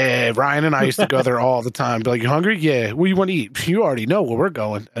 yeah. Ryan and I used to go there all the time. Be like, you hungry? Yeah. What do you want to eat? You already know where we're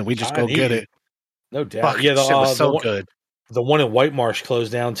going. And we just go get it. No doubt. Fuck, yeah, the shit was so good. The one in White Marsh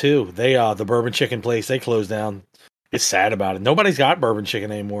closed down too. They the bourbon chicken place, they closed down. It's sad about it. Nobody's got bourbon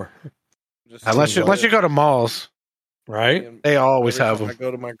chicken anymore. Unless you go to malls. Right? They always have them. I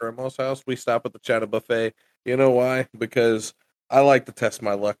go to my grandma's house, we stop at the China buffet. You know why? Because I like to test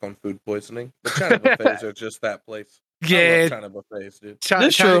my luck on food poisoning. The China buffets are just that place. Yeah, China buffets, dude.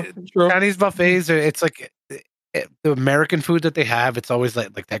 Chinese buffets are. It's like the American food that they have. It's always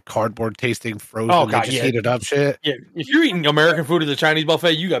like that cardboard tasting frozen. Oh God, heated up shit. Yeah, if you're eating American food at the Chinese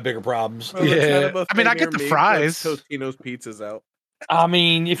buffet, you got bigger problems. Yeah, I mean, I get the fries. Totino's pizzas out. I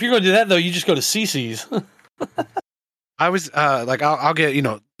mean, if you're gonna do that though, you just go to CC's. I was I'll get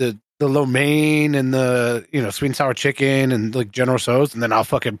the lo mein and the sweet and sour chicken and like General Tso's, and then I'll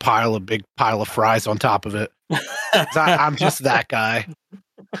fucking pile a big pile of fries on top of it. I'm just that guy.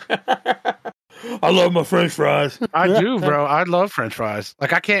 I love my French fries. I do, bro. I love French fries.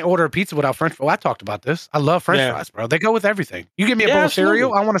 Like I can't order a pizza without French. I talked about this. I love French fries, bro. They go with everything. You give me a bowl of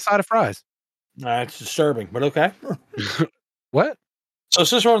cereal, I want a side of fries. It's disturbing, but okay. What? So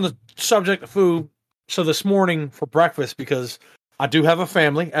since we're on the subject of food, so this morning for breakfast, because I do have a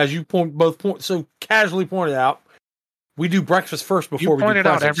family, as you both so casually pointed out, we do breakfast first before we do presents. You pointed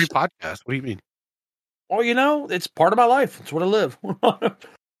out every podcast. What do you mean? Well, it's part of my life. It's what I live.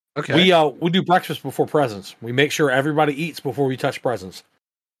 Okay. We do breakfast before presents. We make sure everybody eats before we touch presents.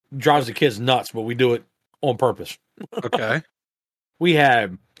 Drives the kids nuts, but we do it on purpose. Okay. We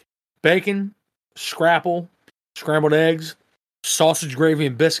have bacon, scrapple, scrambled eggs, sausage gravy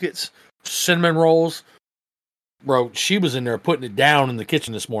and biscuits, cinnamon rolls. Bro, she was in there putting it down in the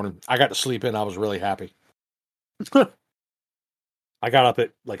kitchen this morning. I got to sleep in. I was really happy. I got up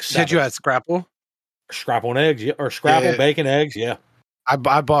at like 7. Did you add scrapple? Scrapple and eggs, yeah, or scrapple, bacon, eggs, yeah. I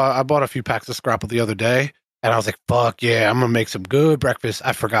bought a few packs of scrapple the other day, and I was like, "Fuck yeah, I'm gonna make some good breakfast."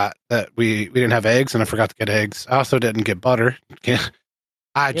 I forgot that we didn't have eggs, and I forgot to get eggs. I also didn't get butter.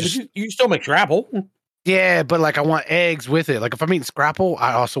 But you still make scrapple. Yeah, but like I want eggs with it. Like if I'm eating scrapple,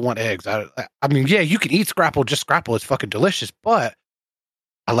 I also want eggs. I mean, yeah, you can eat scrapple, just scrapple. It's fucking delicious, but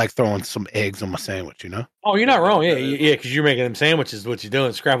I like throwing some eggs on my sandwich, Oh, you're not wrong. Yeah, because you're making them sandwiches. What you're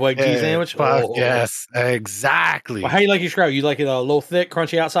doing, scrapple egg cheese sandwich. Yes, exactly. Well, how you like your scrapple? You like it a little thick,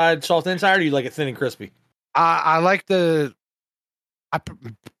 crunchy outside, soft inside, or do you like it thin and crispy? I like you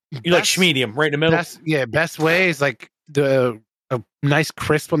like medium, right in the middle. Best way is like a nice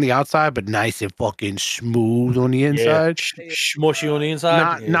crisp on the outside, but nice and fucking smooth on the inside. Smushy on the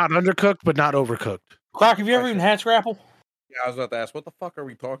inside. Not undercooked, but not overcooked. Clark, have you ever even had scrapple? Yeah, I was about to ask, what the fuck are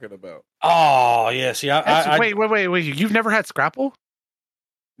we talking about? Oh, yeah. See, wait. You've never had scrapple?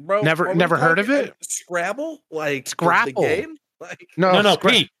 Bro, never heard of it? Scrabble? Like Scrapple? The game? Like, no,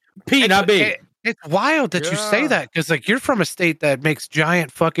 P, not B. It's wild that you say that because like you're from a state that makes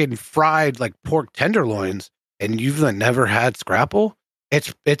giant fucking fried like pork tenderloins, and you've like, never had scrapple.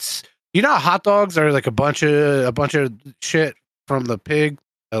 It's how hot dogs are like a bunch of shit from the pig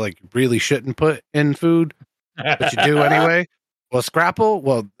that like really shouldn't put in food. But you do anyway. Well,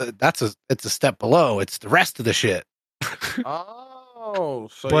 scrapple, it's a step below. It's the rest of the shit. Oh,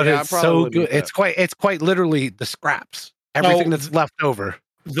 so but it's so good. It's quite literally the scraps. Everything that's left over.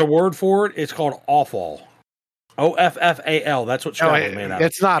 The word for it's called offal. OFFAL. That's what scrapple is made out of.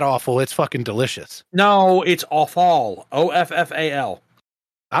 It's not awful. It's fucking delicious. No, it's offal. OFFAL.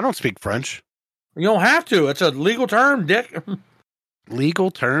 I don't speak French. You don't have to. It's a legal term, Dick. Legal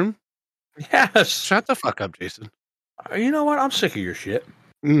term? Yes. Shut the fuck up, Jason. You know what? I'm sick of your shit.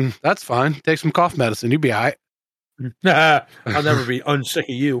 That's fine. Take some cough medicine. You'll be all right. I'll never be unsick of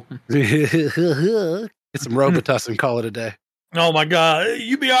you. Get some Robitussin, call it a day. Oh my God.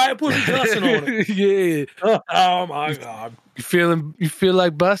 You be all right putting tussin on it. Yeah. Oh my God. You feel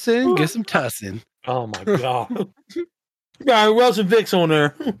like bussing? Get some tussin. Oh my God. Yeah, rub some Vicks on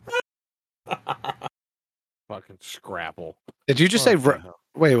there. Fucking scrapple. Did you just say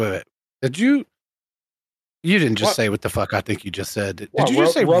wait. Did you didn't just say what the fuck I think you just said. Did you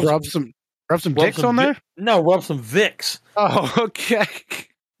just say rub some dicks on there? No, rub some Vicks. Oh, okay.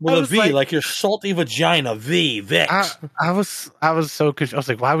 with a V, like your salty vagina. Vicks. I was so confused. I was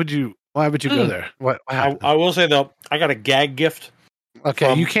like, why would you go there? What I will say though, I got a gag gift.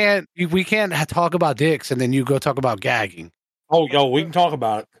 Okay, we can't talk about dicks and then you go talk about gagging. Oh, yo, we can talk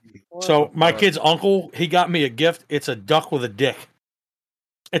about it. So my kid's uncle, he got me a gift. It's a duck with a dick.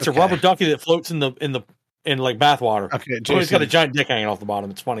 It's a rubber ducky that floats in like bathwater. Okay, Jason, it's got a giant dick hanging off the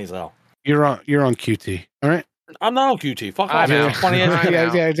bottom. It's funny as hell. You're on QT. All right. I'm not on QT. Fuck off. Yeah.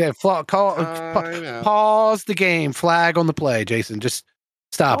 Pause the game. Flag on the play, Jason. Just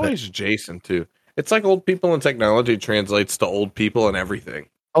stop always it. Jason too. It's like old people and technology translates to old people and everything.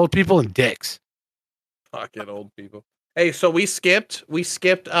 Old people and dicks. Fucking old people. Hey, so we skipped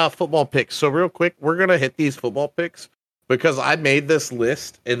football picks. So real quick, we're gonna hit these football picks because I made this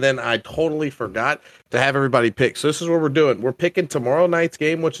list and then I totally forgot to have everybody pick. So this is what we're doing. We're picking tomorrow night's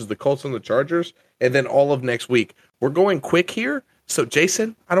game, which is the Colts and the Chargers, and then all of next week. We're going quick here. So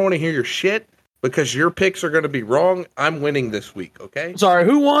Jason, I don't want to hear your shit because your picks are going to be wrong. I'm winning this week, okay? Sorry,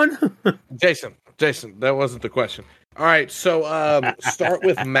 who won? Jason, that wasn't the question. All right, so start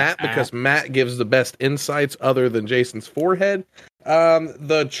with Matt because Matt gives the best insights other than Jason's forehead.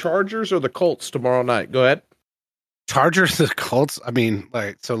 The Chargers or the Colts tomorrow night? Go ahead. Chargers, the Colts. I mean,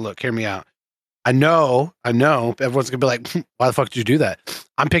 like, so look, hear me out. I know. Everyone's gonna be like, "Why the fuck did you do that?"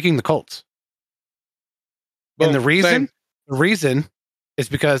 I'm picking the Colts, and the reason is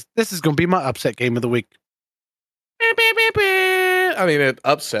because this is gonna be my upset game of the week. I mean, it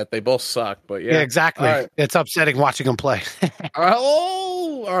upset. They both suck, but yeah. Yeah, exactly. Right. It's upsetting watching them play.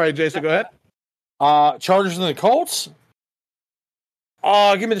 All right, Jason, go ahead. Chargers and the Colts.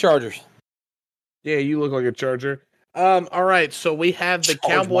 Give me the Chargers. Yeah, you look like a Charger. All right, so we have the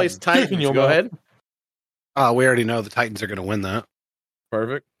Cowboys Titans. Go ahead. We already know the Titans are going to win that.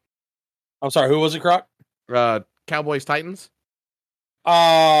 Perfect. I'm sorry, who was it, Croc? Cowboys Titans.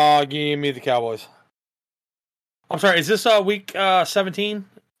 Give me the Cowboys. I'm sorry, is this week 17?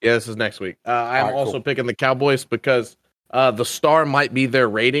 Yeah, this is next week. I'm also picking the Cowboys because the star might be their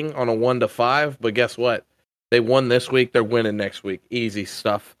rating on a 1 to 5, but guess what? They won this week. They're winning next week. Easy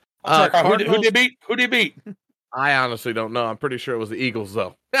stuff. Who did they beat? I honestly don't know. I'm pretty sure it was the Eagles,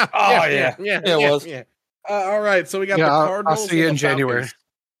 though. Yeah, it was. Yeah. All right, so we got the Cardinals. I'll see you in January.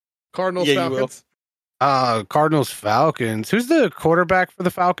 Cardinals, Falcons. Cardinals, Falcons. Who's the quarterback for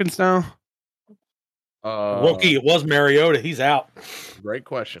the Falcons now? Rookie. It was Mariota. He's out. Great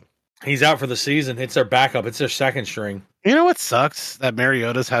question. He's out for the season. It's their backup. It's their second string. You know what sucks? That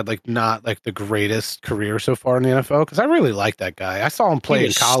Mariota's had not the greatest career so far in the NFL because I really like that guy. I saw him play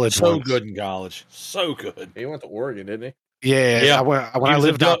in college. So good in college. So good. He went to Oregon, didn't he? Yeah. When I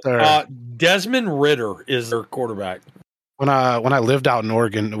lived out there, Desmond Ridder is their quarterback. When I lived out in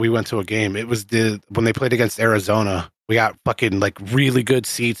Oregon, we went to a game. It was when they played against Arizona. We got fucking really good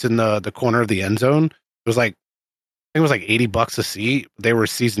seats in the corner of the end zone. It was I think it was $80 a seat. They were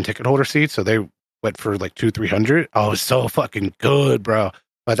season ticket holder seats, so they went for $200-300. Oh, it was so fucking good, bro.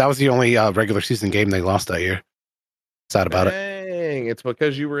 But that was the only regular season game they lost that year. Sad about it. Dang, it's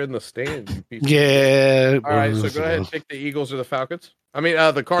because you were in the stands. Yeah. All right, so go ahead and pick the Eagles or the Falcons. I mean,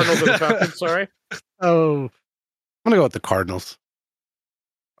 the Cardinals or the Falcons, sorry. Oh, I'm going to go with the Cardinals.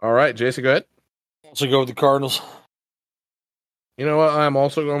 All right, Jason, go ahead. Also go with the Cardinals. You know what? I'm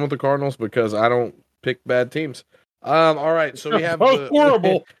also going with the Cardinals because I don't pick bad teams. All right, so we have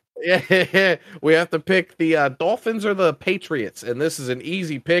horrible. Yeah, we have to pick the Dolphins or the Patriots, and this is an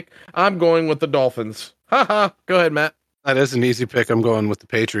easy pick. I'm going with the Dolphins. Haha. Go ahead, Matt. That is an easy pick. I'm going with the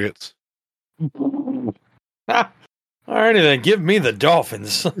Patriots. All righty then, give me the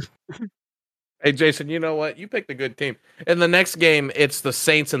Dolphins. Hey, Jason, you know what? You picked a good team. In the next game, it's the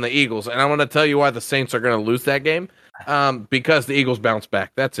Saints and the Eagles, and I want to tell you why the Saints are going to lose that game. Because the Eagles bounce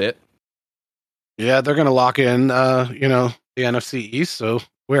back. That's it. Yeah, they're going to lock in, the NFC East, so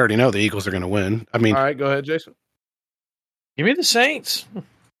we already know the Eagles are going to win. I mean, all right, go ahead, Jason. Give me the Saints.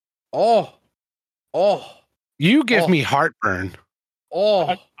 Oh, you give me heartburn.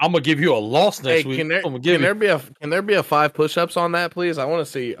 I'm gonna give you a loss next week. Can there be a 5 push-ups on that, please? I want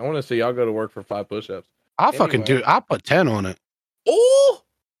to see y'all go to work for 5 push-ups. I'll put 10 on it. Oh,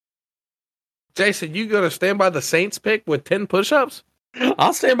 Jason, you gonna stand by the Saints pick with 10 push-ups?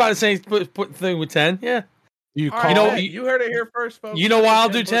 I'll stand by the Saints put thing with 10. Yeah. You heard it here first, folks. You know why I'll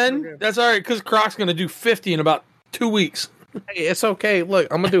do 10? That's all right, because Croc's gonna do 50 in about 2 weeks. Hey, it's okay. Look,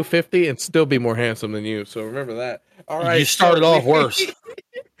 I'm gonna do 50 and still be more handsome than you. So remember that. All right. You started off worse.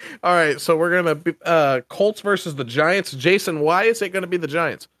 All right, so we're gonna be Colts versus the Giants. Jason, why is it gonna be the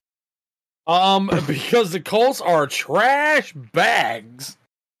Giants? Because the Colts are trash bags.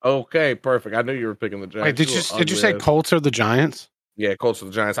 Okay, perfect. I knew you were picking the Giants. Wait, did you say Colts or the Giants? Yeah, Colts or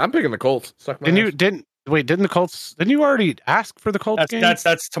the Giants. I'm picking the Colts. Didn't the Colts? Didn't you already ask for the Colts game?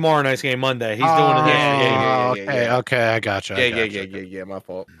 That's tomorrow night's game, Monday. He's doing it next game. Okay, I gotcha. Yeah, my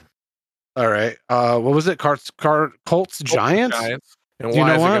fault. All right. What was it? Colts, Giants? And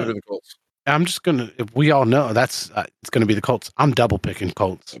why is it going to be the Colts? I'm just gonna. We all know it's going to be the Colts. I'm double picking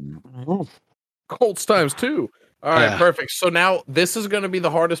Colts. Colts times 2. All right, perfect. So now this is going to be the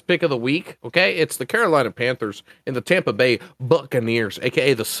hardest pick of the week. Okay, it's the Carolina Panthers and the Tampa Bay Buccaneers,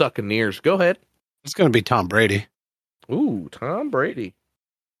 aka the Succaneers. Go ahead. It's going to be Tom Brady. Ooh, Tom Brady.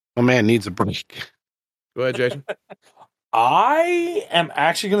 My man needs a break. Go ahead, Jason. I am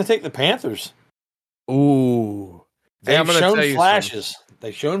actually going to take the Panthers. Ooh, they've shown flashes.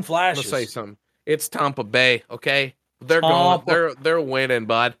 They've shown flashes. I'm gonna say something. It's Tampa Bay. Okay, they're going. They're winning,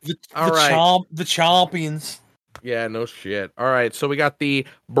 bud. The champions. Yeah, no shit. All right, so we got the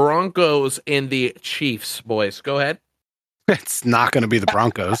Broncos and the Chiefs, boys. Go ahead. It's not going to be the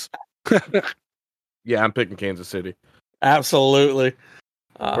Broncos. Yeah, I'm picking Kansas City. Absolutely.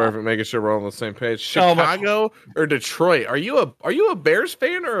 Perfect. Making sure we're all on the same page. Chicago or Detroit? Are you a Bears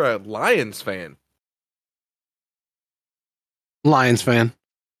fan or a Lions fan? Lions fan.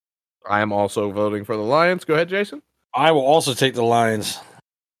 I am also voting for the Lions. Go ahead, Jason. I will also take the Lions.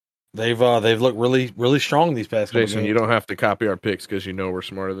 They've looked really, really strong these past couple Jason, games. you don't have to copy our picks because you know we're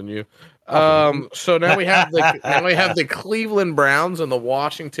smarter than you. So now we have the Cleveland Browns and the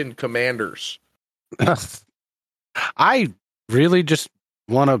Washington Commanders. I really just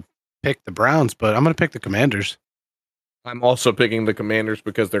want to pick the Browns, but I'm going to pick the Commanders. I'm also picking the Commanders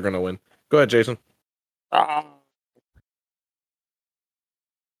because they're going to win. Go ahead, Jason.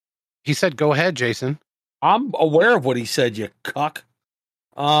 He said, "Go ahead, Jason." I'm aware of what he said, you cuck.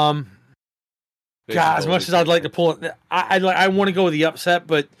 God, as much as I'd like to pull it, I want to go with the upset,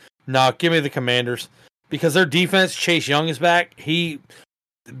 but no, give me the Commanders because their defense. Chase Young is back.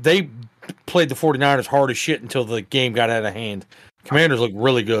 They played the 49ers hard as shit until the game got out of hand. Commanders look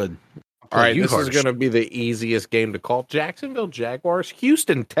really good. All right, this is going to be the easiest game to call. Jacksonville Jaguars,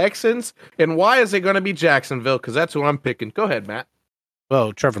 Houston Texans, and why is it going to be Jacksonville? Because that's who I'm picking. Go ahead, Matt.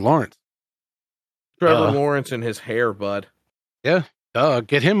 Well, Trevor Lawrence. Lawrence and his hair, bud. Yeah.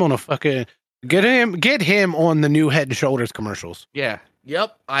 Get him on the new Head and Shoulders commercials. Yeah.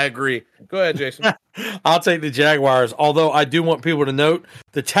 Yep. I agree. Go ahead, Jason. I'll take the Jaguars. Although I do want people to note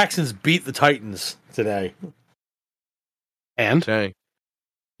the Texans beat the Titans today. And dang.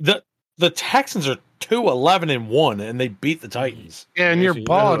 The Texans are 2-11-1, and they beat the Titans. Yeah, and you're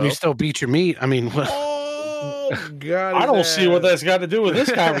bald and you still beat your meat. I mean, oh God! I don't see what that's got to do with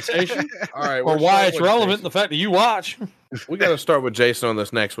this conversation. All right, or why it's relevant. Jason. The fact that you watch. We got to start with Jason on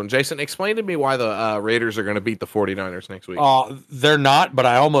this next one. Jason, explain to me why the Raiders are going to beat the 49ers next week. They're not, but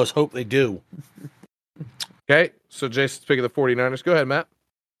I almost hope they do. Okay, so Jason's picking the 49ers. Go ahead, Matt.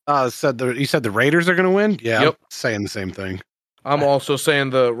 You said the Raiders are going to win? Yeah, yep. I'm saying the same thing. I'm also saying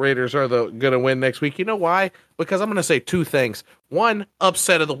the Raiders are going to win next week. You know why? Because I'm going to say two things. One,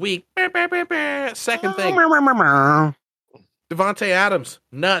 upset of the week. Second thing, Devontae Adams,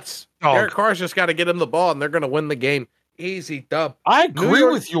 nuts. Derek Carr's just got to get him the ball, and they're going to win the game. Easy dub. I agree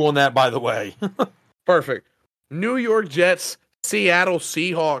with you on that, by the way. Perfect. New York Jets, Seattle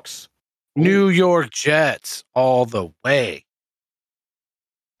Seahawks. New York Jets all the way.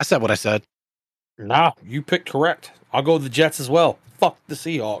 I said what I said. Nah, you picked correct. I'll go with the Jets as well. Fuck the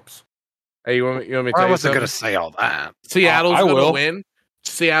Seahawks. Hey, you want me to tell you something? I wasn't going to say all that. Seattle's going to win.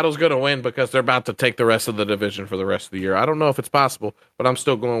 Seattle's going to win because they're about to take the rest of the division for the rest of the year. I don't know if it's possible, but I'm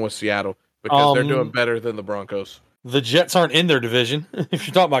still going with Seattle because they're doing better than the Broncos. The Jets aren't in their division. If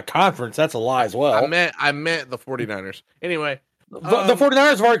you're talking about conference, that's a lie as well. I meant the 49ers. Anyway. The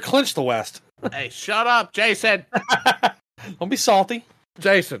 49ers have already clinched the West. Hey, shut up, Jason. Don't be salty.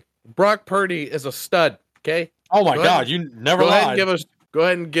 Jason, Brock Purdy is a stud, okay? Oh, my God. You never lied. Go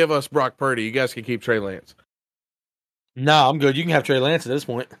ahead and give us Brock Purdy. You guys can keep Trey Lance. No, I'm good. You can have Trey Lance at this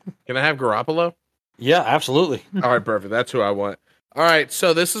point. Can I have Garoppolo? Yeah, absolutely. All right, perfect. That's who I want. All right,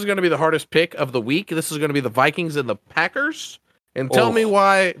 so this is going to be the hardest pick of the week. This is going to be the Vikings and the Packers. And tell me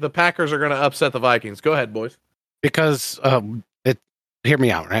why the Packers are going to upset the Vikings. Go ahead, boys. Because, hear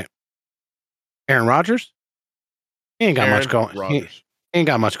me out, right? Aaron Rodgers? He ain't got much going. He ain't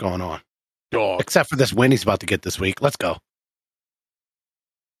got much going on. Dog. Except for this win he's about to get this week. Let's go.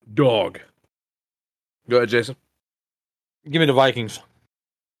 Dog. Go ahead, Jason. Give me the Vikings.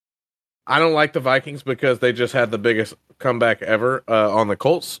 I don't like the Vikings because they just had the biggest comeback ever on the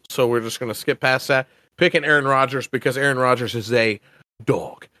Colts. So we're just going to skip past that. Picking Aaron Rodgers because Aaron Rodgers is a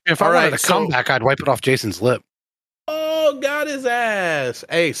dog. If I wanted a comeback, I'd wipe it off Jason's lip. Oh, got his ass.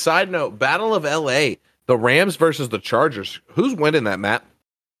 Hey, side note, Battle of L.A. The Rams versus the Chargers. Who's winning that, Matt?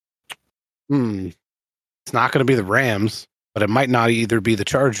 It's not going to be the Rams, but it might not either be the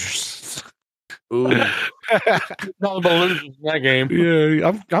Chargers. Ooh. Nothing but losers in that game.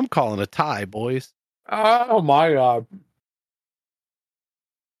 Yeah, I'm calling a tie, boys. Oh my god!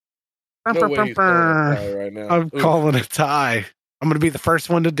 No way he's calling a tie right now. I'm calling a tie. I'm going to be the first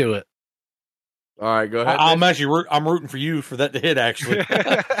one to do it. All right, go ahead. I'm rooting for you for that to hit. Actually,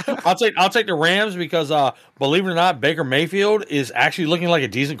 I'll take the Rams because believe it or not, Baker Mayfield is actually looking like a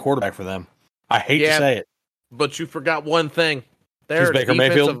decent quarterback for them. I hate to say it, but you forgot one thing.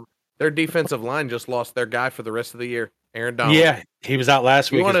 Their defensive line just lost their guy for the rest of the year, Aaron Donald. Yeah, he was out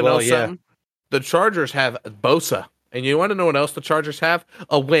last week. You want to know something? The Chargers have Bosa, and you want to know what else the Chargers have?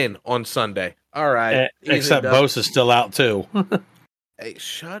 A win on Sunday. All right, except Bosa's still out too. Hey,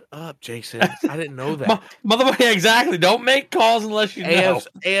 shut up, Jason. I didn't know that. Motherfucker, exactly. Don't make calls unless you know.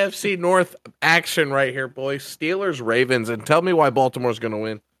 AFC North action right here, boys. Steelers, Ravens, and tell me why Baltimore's going to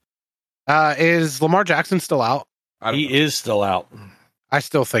win. Is Lamar Jackson still out? He is still out. I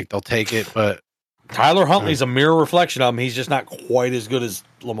still think they'll take it, but Tyler Huntley's a mirror reflection of him. He's just not quite as good as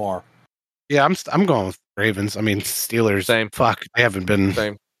Lamar. Yeah, I'm going with Ravens. I mean, Steelers. Same. Fuck, they haven't been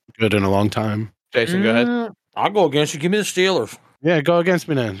good in a long time. Jason, go ahead. I'll go against you. Give me the Steelers. Yeah, go against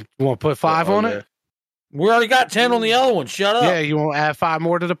me then. You want to put 5 on it? We already got 10 on the other one. Shut up. Yeah, you want to add 5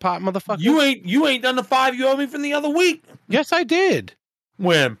 more to the pot, motherfucker? You ain't done the 5 you owe me from the other week. Yes, I did.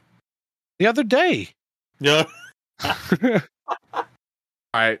 When? The other day. Yeah. All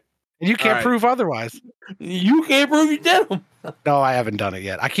right. And you can't prove otherwise. You can't prove you did them. No, I haven't done it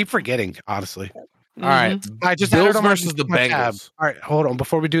yet. I keep forgetting, honestly. All right. I just Bills versus the Bengals. Tab. All right, hold on.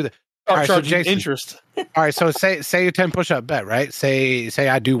 Before we do that. All right, so Jason, interest. All right, so say a 10 push-up bet, right? Say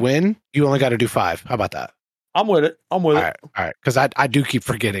I do win. You only got to do 5. How about that? I'm with it. All right, because I do keep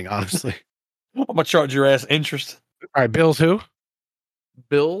forgetting, honestly. I'm going to charge your ass interest. All right, Bills who?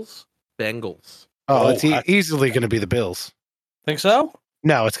 Bills, Bengals. Oh, it's easily going to be the Bills. Think so?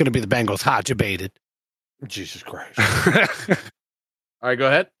 No, it's going to be the Bengals. Ha, debated. Jesus Christ. All right, go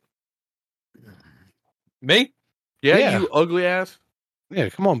ahead. Me? Yeah, you ugly ass. Yeah,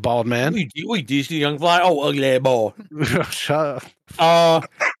 come on, bald man. We DC young fly. Oh, ugly ball. Shut up.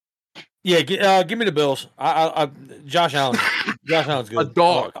 Yeah, give me the Bills. Josh Allen. Josh Allen's good. A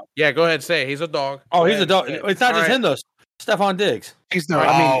dog. Yeah, go ahead. Say it. He's a dog. Oh, he's a dog. It's not just him though. Stephon Diggs. He's no.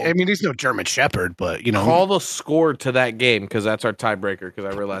 I mean, he's no German Shepherd, but you know. Call the score to that game because that's our tiebreaker. Because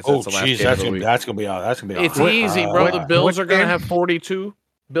I realize that's the last game. That's gonna be out. That's gonna be. It's easy, bro. The Bills are gonna have 42.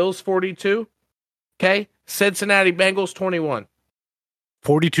 Bills 42. Okay. Cincinnati Bengals 21.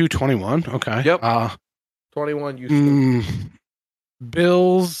 42-21. Okay. Yep. 21.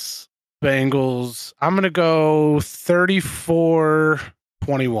 Bills, Bengals. I'm gonna go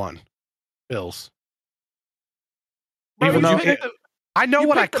 34-21. Bills. Even though I know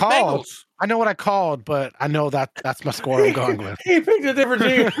what I called. I know what I called, but I know that's my score I'm going with. He picked a different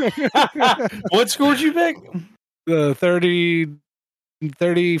team. What score did you pick? The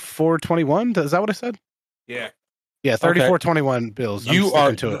 34-21. Is that what I said? Yeah. Yeah, 34-21 Bills. You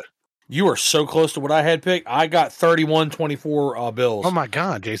are so close to what I had picked. I got 31-24 Bills. Oh my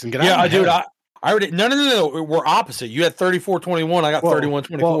God, Jason, get out. Yeah, dude. I already no. We're opposite. You had 34-21. I got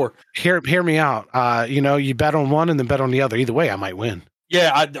 31-24. Well, hear me out. You bet on one and then bet on the other. Either way, I might win.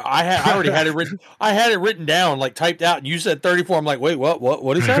 Yeah, I already had it written. I had it written down, like typed out. And you said 34. I'm like, wait,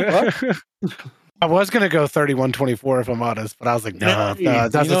 what is that? What? I was gonna go 31-24 if I'm honest, but I was like, no,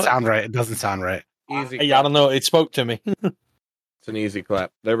 it doesn't sound right. It doesn't sound right. Easy. I don't know. It spoke to me. It's an easy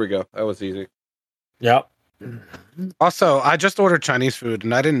clap. There we go. That was easy. Yep. Also, I just ordered Chinese food,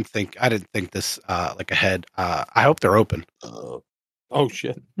 and I didn't think this ahead. I hope they're open. Oh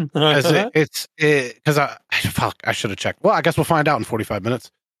shit! Because I should have checked. Well, I guess we'll find out in 45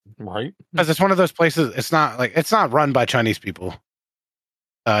 minutes. Right? Because it's one of those places. It's not run by Chinese people.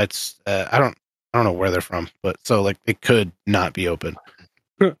 I don't know where they're from, but so it could not be open.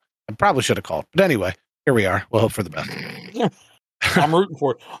 I probably should have called, but anyway, here we are. We'll hope for the best. I'm rooting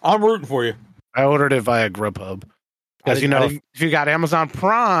for you. I ordered it via Grubhub because if you got Amazon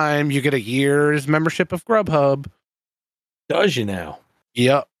Prime, you get a year's membership of Grubhub. Does you now?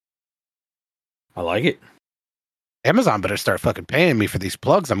 Yep. I like it. Amazon better start fucking paying me for these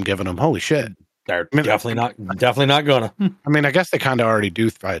plugs I'm giving them. Holy shit! They're definitely not gonna. I mean, I guess they kind of already do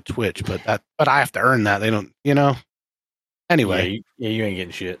via Twitch, but I have to earn that. They don't, Anyway, you ain't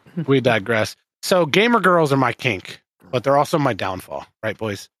getting shit. We digress. So, gamer girls are my kink, but they're also my downfall, right,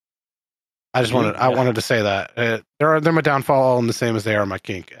 boys? I wanted to say that they're my downfall, all in the same as they are my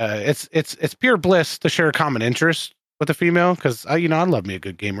kink. It's pure bliss to share a common interest with a female because I love me a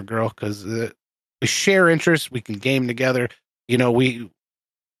good gamer girl because We share interests. We can game together. You know, we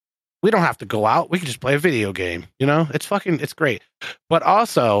don't have to go out. We can just play a video game. You know, it's great. But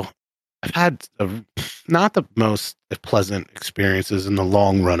also, I've had not the most pleasant experiences in the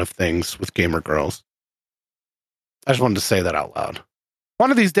long run of things with gamer girls. I just wanted to say that out loud.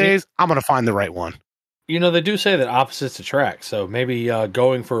 One of these days, I'm going to find the right one. You know, they do say that opposites attract. So maybe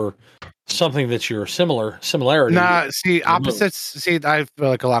going for something that's your similarity. Nah, see, opposites. See, I feel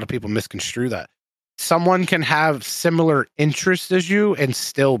like a lot of people misconstrue that. Someone can have similar interests as you and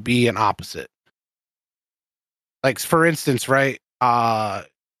still be an opposite. Like, for instance, right?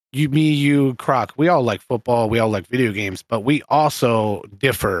 You, Croc, we all like football. We all like video games, but we also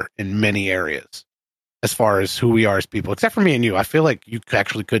differ in many areas as far as who we are as people, except for me and you. I feel like you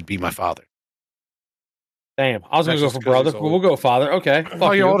actually could be my father. Damn, I was going to go for brother, but we'll go father. Okay.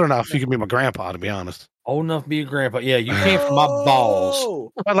 Oh, you're old enough. You can be my grandpa, to be honest. Old enough to be a grandpa. Yeah, you came from my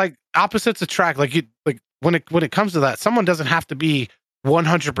balls. But like opposites attract. Like when it comes to that, someone doesn't have to be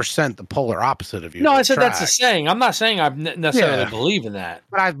 100% the polar opposite of you. No, I said that's a saying. I'm not saying I necessarily believe in that.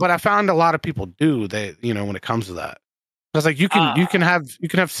 But I found a lot of people do. They, you know, when it comes to that, because like you can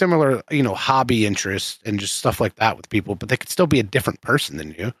have similar, you know, hobby interests and just stuff like that with people, but they could still be a different person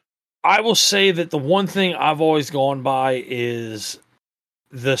than you. I will say that the one thing I've always gone by is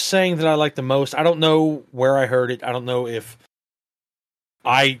the saying that I like the most. I don't know where I heard it. I don't know if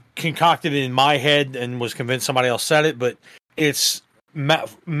I concocted it in my head and was convinced somebody else said it, but it's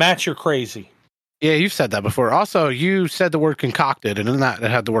match your crazy. Yeah, you've said that before. Also, you said the word concocted, and in that it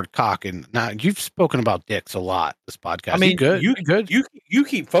had the word cock. And now you've spoken about dicks a lot this podcast. I mean, you good? You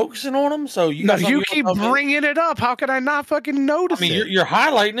keep focusing on them, so you keep bringing it up. How could I not fucking notice? I mean, you're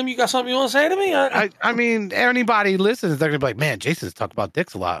highlighting them. You got something you want to say to me? I mean, anybody listens, they're gonna be like, "Man, Jason's talked about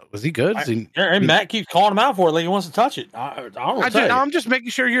dicks a lot. Was he good?" And Matt keeps calling him out for it, like he wants to touch it. I don't know. I'm just making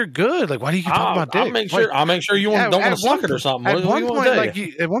sure you're good. Like, why do you keep talking about dicks? I'll make sure you don't want to suck it or something. At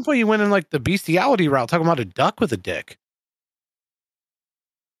one point, you went in like the bestiality route, talking about a duck with a dick.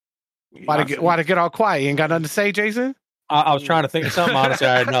 Why to get all quiet? You ain't got nothing to say, Jason? I was trying to think of something. Honestly,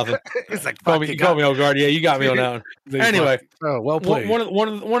 I had nothing. It's like, you caught me off guard. Yeah, you got me on that one. Anyway, well played. One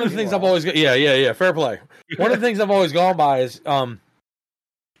of the things I've always got. Yeah, fair play. One of the things I've always gone by is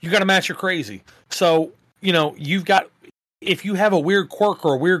you got to match your crazy. So you know if you have a weird quirk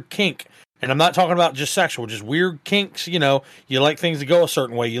or a weird kink, and I'm not talking about just sexual, just weird kinks. You know, you like things to go a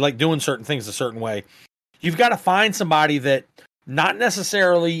certain way. You like doing certain things a certain way. You've got to find somebody that not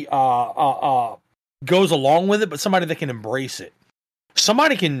necessarily goes along with it, but somebody that can embrace it.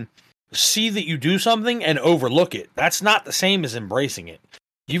 Somebody can see that you do something and overlook it. That's not the same as embracing it.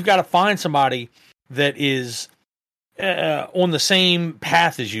 You've got to find somebody that is on the same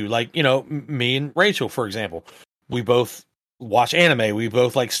path as you. Like, you know, me and Rachel, for example. We both watch anime. We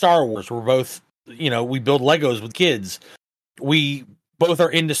both like Star Wars. We're both, you know, we build Legos with kids. We both are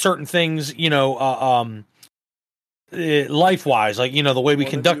into certain things, you know, life-wise, like, you know, the way we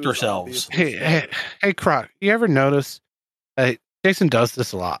conduct ourselves. Hey, Croc, you ever notice Jason does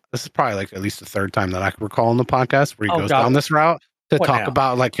this a lot? This is probably like at least the third time that I can recall in the podcast where he goes down this route to talk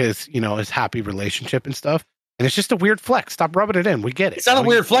about like his, you know, his happy relationship and stuff. And it's just a weird flex. Stop rubbing it in. We get it. It's not a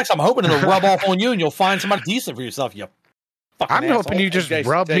weird flex. I'm hoping it'll rub off on you and you'll find somebody decent for yourself. You fucking I'm hoping you just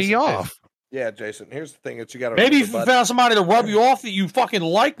rub me off. Yeah, Jason, here's the thing that you got to maybe if you found somebody to rub you off that you fucking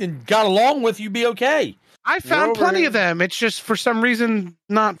liked and got along with, you'd be okay. I found plenty of them. It's just for some reason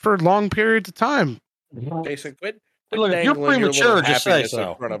not for long periods of time. Jason, quit look, you're premature. Just say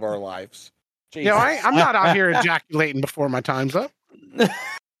so. In front of our lives. You know, I'm not out here ejaculating before my time's up.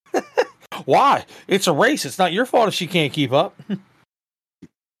 Why? It's a race. It's not your fault if she can't keep up.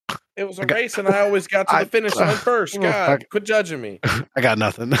 It was a race, and I always got to the finish line first. God, quit judging me. I got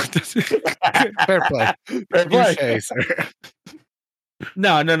nothing. Fair play. Fair play. Sir.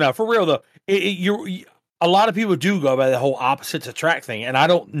 No. For real though, a lot of people do go by the whole opposites attract thing, and I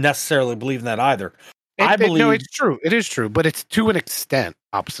don't necessarily believe in that either. I believe no, it's true. It is true, but it's to an extent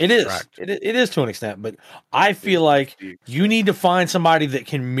opposite. It is to an extent, but I feel like you need to find somebody that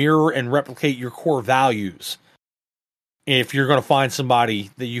can mirror and replicate your core values. If you're going to find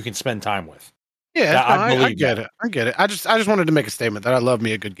somebody that you can spend time with. Yeah, I get it. I get it. I just wanted to make a statement that I love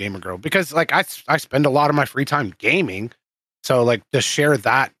me a good gamer girl because like I spend a lot of my free time gaming. So like to share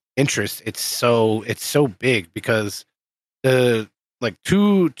that interest, it's so big because the like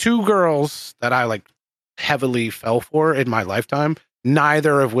two girls that I like heavily fell for in my lifetime,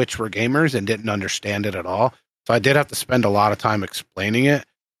 neither of which were gamers and didn't understand it at all. So I did have to spend a lot of time explaining it.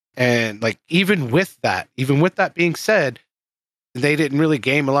 And like even with that being said, they didn't really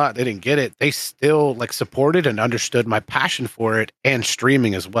game a lot. They didn't get it. They still like supported and understood my passion for it and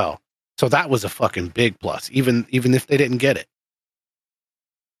streaming as well. So that was a fucking big plus, even if they didn't get it.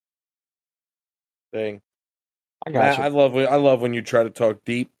 Dang. I got Matt, you. I love when you try to talk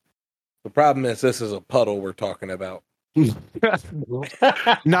deep. The problem is this is a puddle we're talking about. No,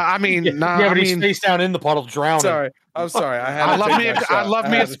 I mean, space down in the puddle drowning. I'm sorry. I love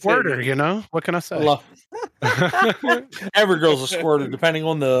me a squirter. You know, what can I say? Every girl's a squirter, depending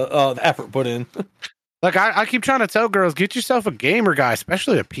on the effort put in. Like I keep trying to tell girls, get yourself a gamer guy,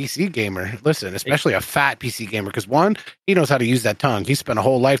 especially a PC gamer. Listen, especially a fat PC gamer, because one, he knows how to use that tongue. He spent a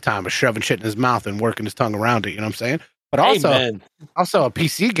whole lifetime of shoving shit in his mouth and working his tongue around it. You know what I'm saying? But also a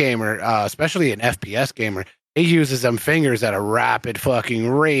PC gamer, especially an FPS gamer, he uses them fingers at a rapid fucking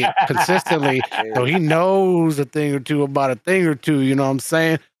rate consistently, so he knows a thing or two about a thing or two. You know what I'm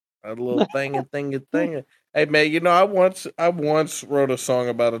saying? A little thing. Hey man, you know I once wrote a song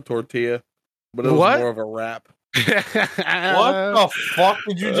about a tortilla. But it was more of a rap. What the fuck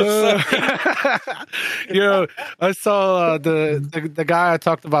did you just say? I saw the guy I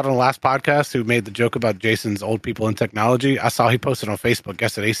talked about on the last podcast who made the joke about Jason's old people in technology. I saw he posted on Facebook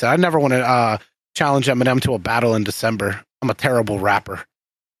yesterday. He said, I never want to challenge Eminem to a battle in December. I'm a terrible rapper.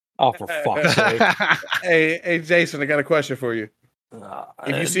 Oh, for fuck's sake. Hey, Jason, I got a question for you.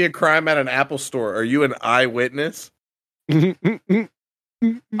 If you see a crime at an Apple store, are you an eyewitness?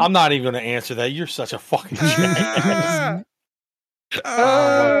 I'm not even going to answer that. You're such a fucking jackass.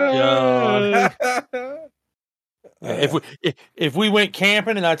 Oh my god! If we went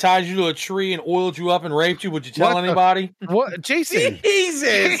camping and I tied you to a tree and oiled you up and raped you, would you tell anybody? What, Jason?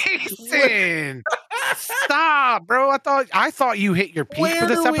 Jason, stop, bro! I thought you hit your peak for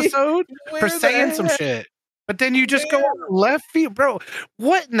this episode for saying some shit, but then you just go left field, bro.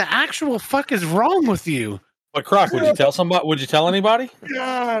 What in the actual fuck is wrong with you? What, Croc? Would you tell somebody? Would you tell anybody?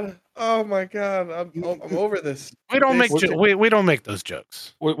 God, oh my god, I'm over this. We don't make those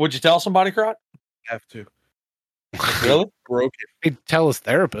jokes. Would you tell somebody, Croc? Have to. Really? Broken. He'd tell his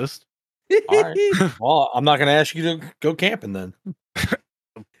therapist. All right. Well, I'm not going to ask you to go camping then.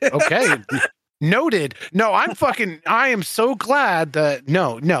 Okay. Noted. No, I am so glad that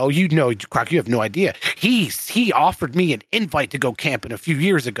Croc, you have no idea. He offered me an invite to go camping a few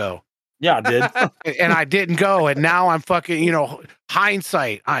years ago. Yeah, I did. And I didn't go. And now I'm fucking,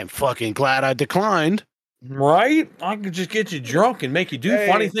 hindsight, I'm fucking glad I declined. Right? I could just get you drunk and make you do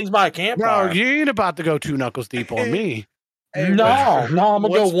funny things by a campfire. Bro, you ain't about to go 2 knuckles deep on me. No, I'm going to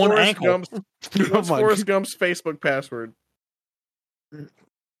go one ankle. What's Forrest Gump's Facebook password?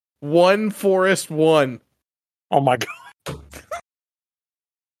 1Forrest1. Oh my god.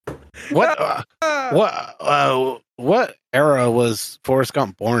 What era was Forrest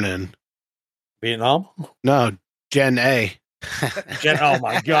Gump born in? Vietnam? No, Gen A. Oh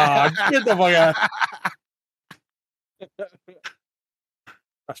my god. Get the fuck out.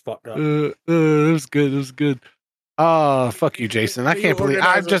 That's fucked up. It was good. Oh, fuck you, Jason. I can't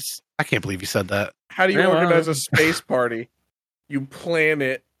believe you said that. How do you organize a space party? You plan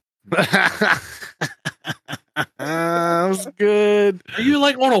it. That was good. Are you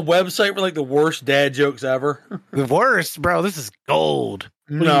like on a website for like the worst dad jokes ever? The worst, bro. This is gold.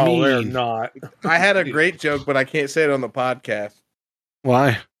 No, they're not. I had a great joke, but I can't say it on the podcast.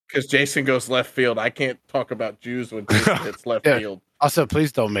 Why? Because Jason goes left field. I can't talk about Jews when Jason hits left field. Also,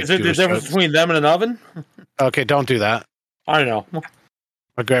 please don't make. Is it the difference between them and an oven? Okay, don't do that. I know.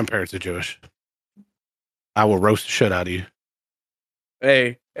 My grandparents are Jewish. I will roast the shit out of you.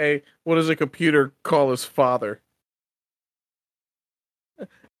 Hey, what does a computer call his father?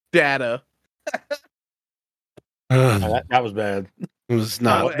 Data. That was bad. It was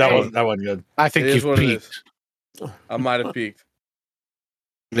not. That wasn't good. I think you've peaked. I might have peaked.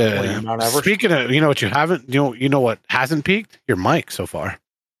 Speaking of, you know what you haven't, you know what hasn't peaked? Your mic so far.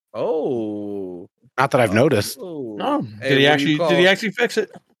 Oh, not that I've noticed. No, did he actually fix it?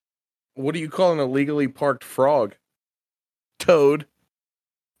 What do you call an illegally parked frog? Toad.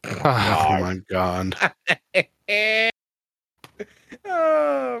 Oh my god. What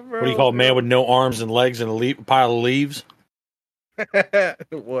do you call a man with no arms and legs and a pile of leaves?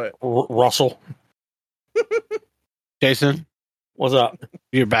 What? Russell. Jason, what's up?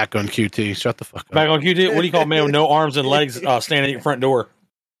 You're back on QT. Shut the fuck up. Back on QT. What do you call a man with no arms and legs standing at your front door?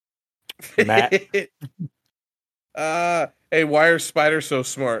 Matt. Hey, why are spiders so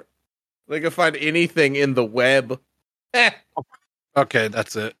smart? They can find anything in the web. Okay,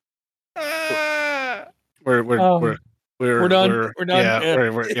 that's it. We're done. We're done.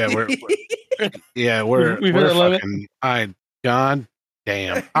 We're fucking. God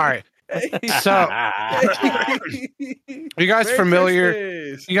damn. All right. So, you guys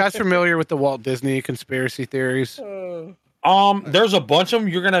familiar with the Walt Disney conspiracy theories? There's a bunch of them.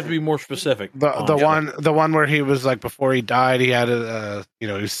 You're gonna have to be more specific. The one where he was like before he died, he had he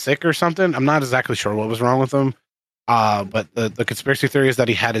was sick or something. I'm not exactly sure what was wrong with him. But the conspiracy theory is that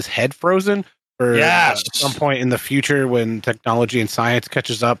he had his head frozen. At some point in the future, when technology and science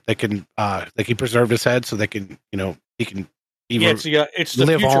catches up, they can preserve his head so they can he can it's the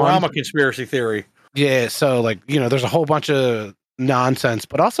Futurama conspiracy theory. Yeah, so there's a whole bunch of nonsense,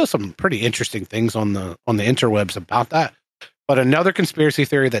 but also some pretty interesting things on the interwebs about that. But another conspiracy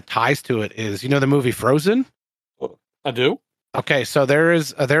theory that ties to it is the movie Frozen. I do. Okay, so there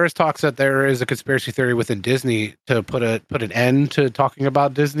is talks that there is a conspiracy theory within Disney to put an end to talking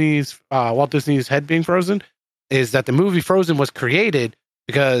about Walt Disney's head being frozen. Is that the movie Frozen was created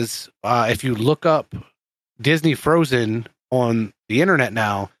because if you look up Disney Frozen on the internet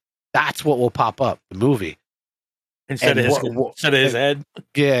now, that's what will pop up, the movie instead of his head.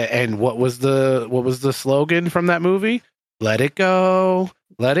 Yeah, and what was the slogan from that movie? Let it go,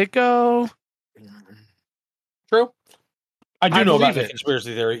 let it go. True. I do know about the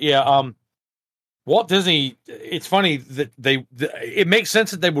conspiracy theory. Yeah. Walt Disney, it's funny that it makes sense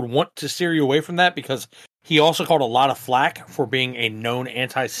that they would want to steer you away from that because he also caught a lot of flack for being a known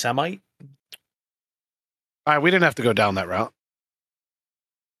anti-Semite. All right, we didn't have to go down that route.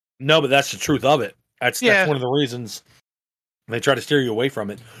 No, but that's the truth of it. That's one of the reasons they try to steer you away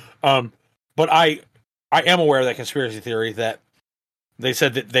from it. But I am aware of that conspiracy theory that they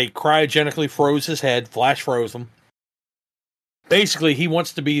said that they cryogenically froze his head, flash froze him. Basically, he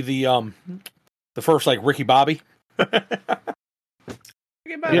wants to be the first Ricky Bobby. Ricky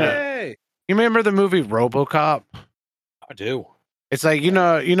Bobby. Yeah. You remember the movie RoboCop? I do. It's like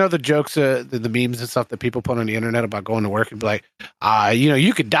the jokes, the memes and stuff that people put on the internet about going to work and be like,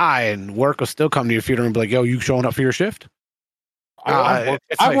 you could die and work will still come to your funeral and be like, yo, you showing up for your shift? I've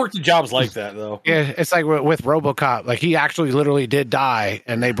worked in jobs like that though. Yeah, it's like with RoboCop. Like he actually literally did die,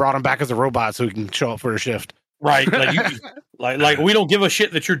 and they brought him back as a robot so he can show up for a shift. Right, like we don't give a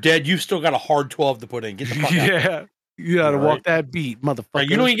shit that you're dead. You've still got a hard 12 to put in. Get the fuck out. You gotta walk that beat, motherfucker. Right,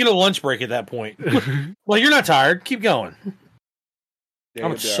 you don't even get a lunch break at that point. Well, you're not tired. Keep going. Yeah,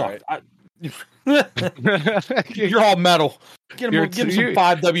 I'm sucked. You're all metal. Get him some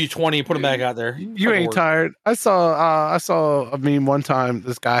 5W20 and put him back out there. You ain't tired. I saw a meme one time.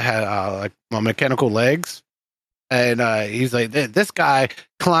 This guy had mechanical legs. And he's like, this guy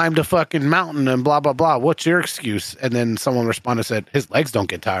climbed a fucking mountain and blah, blah, blah. What's your excuse? And then someone responded and said, his legs don't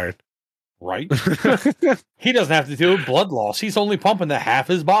get tired. Right. He doesn't have to deal with blood loss. He's only pumping the half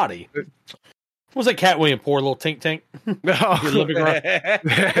his body. What was that Cat William poor little tink tink? Little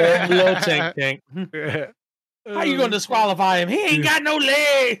tink tink. How you going to disqualify him? He ain't got no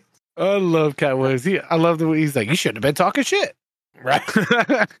legs. I love Cat Williams. I love the way he's like, you shouldn't have been talking shit. Right.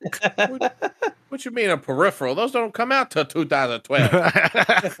 What you mean a peripheral? Those don't come out till 2012.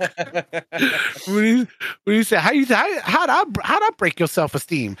 when you say how'd I break your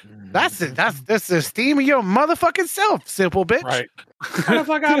self-esteem? That's the esteem of your motherfucking self, simple bitch. Right. How the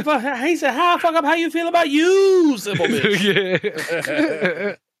fuck up? He said, "How the fuck up? How you feel about you, simple bitch?"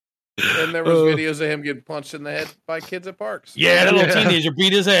 Yeah. And there was videos of him getting punched in the head by kids at parks. Yeah, that little teenager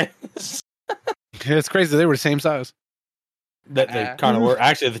beat his ass. It's crazy. They were the same size. That they kind of were.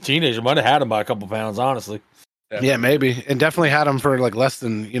 Actually, the teenager might have had him by a couple pounds, honestly. Definitely. Yeah, maybe. And definitely had him for less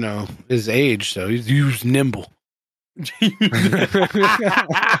than, his age. So he's nimble.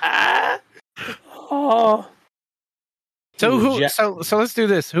 Oh. So let's do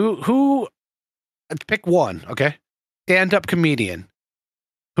this. Who pick one, okay? Stand-up comedian.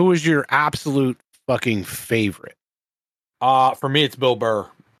 Who is your absolute fucking favorite? For me, it's Bill Burr.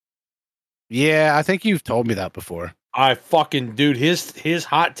 Yeah, I think you've told me that before. I fucking dude, his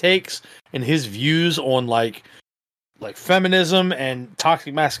hot takes and his views on like feminism and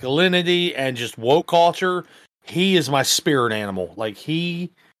toxic masculinity and just woke culture. He is my spirit animal. Like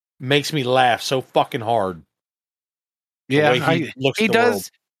he makes me laugh so fucking hard. Yeah, he does. World.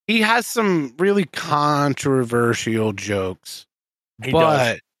 He has some really controversial jokes,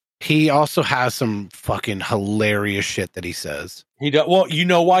 but he also has some fucking hilarious shit that he says. He does. Well, you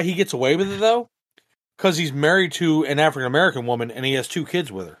know why he gets away with it though? Because he's married to an African American woman and he has 2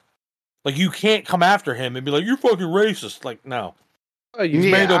 kids with her. Like you can't come after him and be like, "You're fucking racist." Like no. He's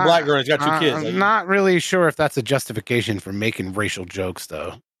married to a black girl and he's got 2 kids. I'm not really sure if that's a justification for making racial jokes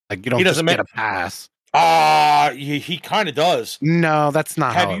though. Like you don't just get a pass. He kind of does. No, that's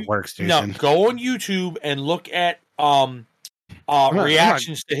not how it works, Jason. No, go on YouTube and look at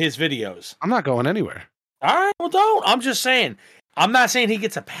reactions to his videos. I'm not going anywhere. All right, well, don't. I'm just saying. I'm not saying he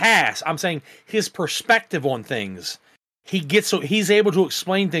gets a pass. I'm saying his perspective on things. He's able to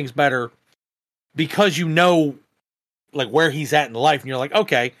explain things better because like where he's at in life, and you're like,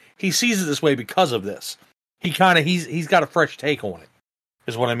 okay, he sees it this way because of this. He's got a fresh take on it.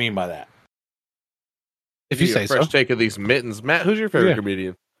 Is what I mean by that. If you say fresh take of these mittens, Matt, who's your favorite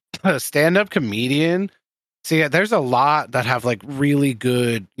comedian? Stand-up comedian. See, there's a lot that have like really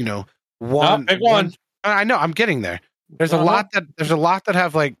good, pick one. I know, I'm getting there. There's a lot that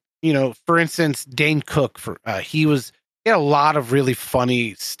have like, for instance, Dane Cook he had a lot of really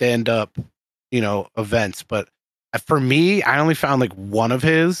funny stand-up, events, but for me, I only found like one of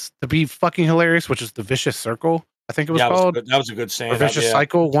his to be fucking hilarious, which is The Vicious Circle. I think it was called. That was a good stand-up. Vicious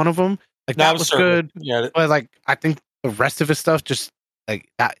Cycle, one of them. Like that was good. Yeah, but like I think the rest of his stuff just like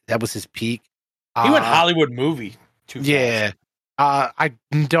that was his peak. He went Hollywood movie too fast. Yeah. I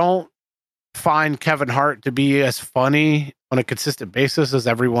don't find Kevin Hart to be as funny on a consistent basis as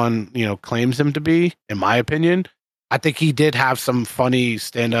everyone, claims him to be, in my opinion. I think he did have some funny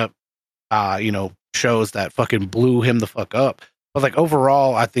stand-up shows that fucking blew him the fuck up. But like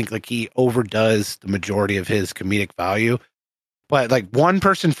overall, I think like he overdoes the majority of his comedic value. But like one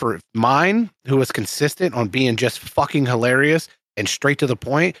person for mine who was consistent on being just fucking hilarious and straight to the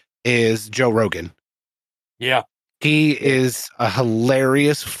point is Joe Rogan. Yeah. He is a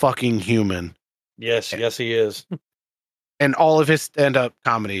hilarious fucking human. Yes, he is. And all of his stand-up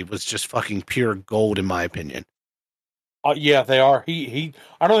comedy was just fucking pure gold, in my opinion. Yeah, they are. I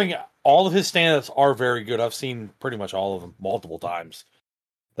don't think all of his stand-ups are very good. I've seen pretty much all of them multiple times.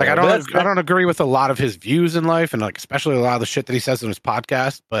 Like I don't agree with a lot of his views in life, and like especially a lot of the shit that he says in his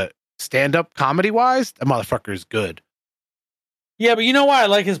podcast. But stand-up comedy-wise, that motherfucker is good. Yeah, but you know why I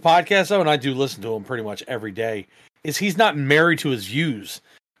like his podcast though, and I do listen to him pretty much every day, is he's not married to his views.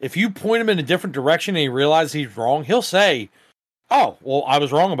 If you point him in a different direction and he realizes he's wrong, he'll say, "Oh, well, I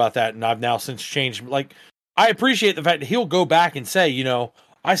was wrong about that, and I've now since changed." Like, I appreciate the fact that he'll go back and say,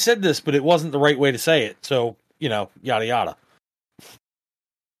 I said this, but it wasn't the right way to say it. So, yada yada.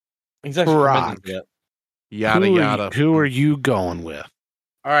 Exactly. Rock. Yada yada. Who are you going with?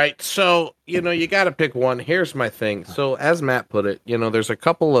 All right, so you got to pick one. Here's my thing. So as Matt put it, there's a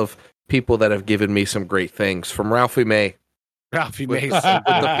couple of people that have given me some great things, from Ralphie May. Ralphie May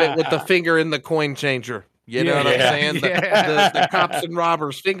with the finger in the coin changer. You know what I'm saying? The cops and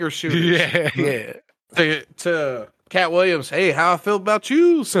robbers, finger shooters. Yeah. To Cat Williams. Hey, how I feel about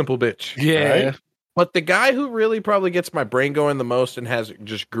you, simple bitch. Yeah. Right? But the guy who really probably gets my brain going the most and has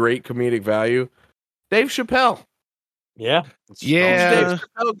just great comedic value, Dave Chappelle. Yeah. Dave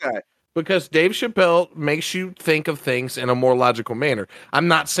Chappelle guy. Because Dave Chappelle makes you think of things in a more logical manner. I'm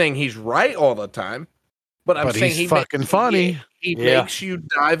not saying he's right all the time, but I'm saying he's fucking funny. He makes you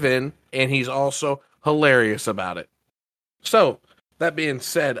dive in, and he's also hilarious about it. So, that being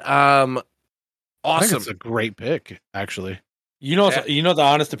said, awesome. I think it's a great pick, actually. The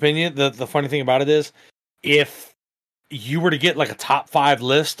honest opinion, the funny thing about it is, if you were to get like a top 5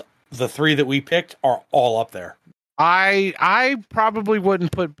 list, the 3 that we picked are all up there. I probably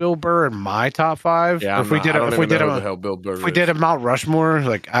wouldn't put Bill Burr in my top 5. Yeah, if we did a Mount Rushmore,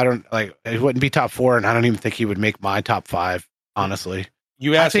 like it wouldn't be top 4, and I don't even think he would make my top 5. Honestly,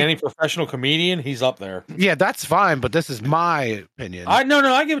 you ask any professional comedian, he's up there. Yeah, that's fine, but this is my opinion. I get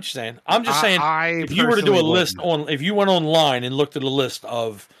what you're saying. I'm just saying, if you were to do a list if you went online and looked at a list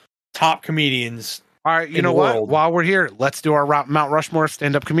of top comedians, all right, you know what? While we're here, let's do our Mount Rushmore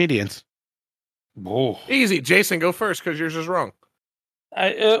stand-up comedians. Oh. Easy, Jason, go first because yours is wrong.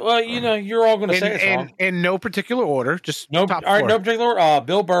 You're all going to say it's wrong. In no particular order, just no. Top 4. All right, no particular order.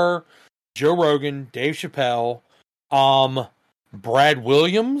 Bill Burr, Joe Rogan, Dave Chappelle, Brad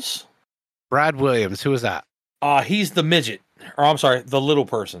Williams. Brad Williams, who is that? He's the midget, or I'm sorry, the little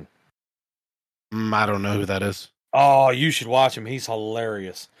person. I don't know who that is. Oh, you should watch him. He's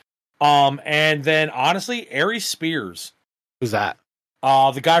hilarious. And then honestly, Aries Spears. Who's that?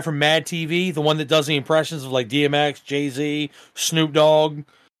 The guy from Mad TV, the one that does the impressions of like DMX, Jay-Z, Snoop Dogg,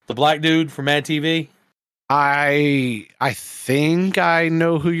 the black dude from Mad TV. I think I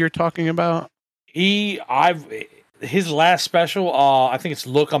know who you're talking about. His last special, I think it's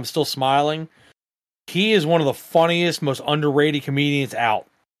Look, I'm Still Smiling. He is one of the funniest, most underrated comedians out.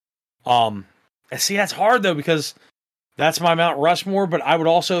 See, that's hard though, because that's my Mount Rushmore, but I would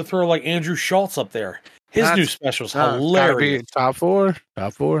also throw like Andrew Schultz up there. His new special's hilarious. Top 4.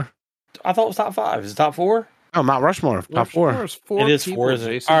 Top 4. I thought it was top 5. Is it top 4? Oh, Mount Rushmore. Top 4. It is 4,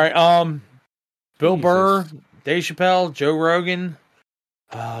 isn't it? All right. Bill Burr, Dave Chappelle, Joe Rogan.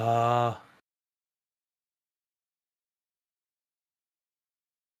 And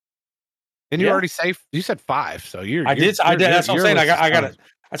you already say you said 5, so I did. That's what I'm saying. I got it.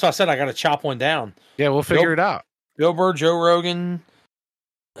 That's why I said I got to chop one down. Yeah, we'll figure it out. Bill Burr, Joe Rogan.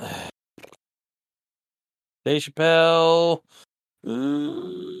 Dave Chappelle.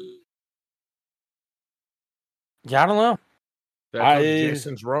 Yeah, I don't know.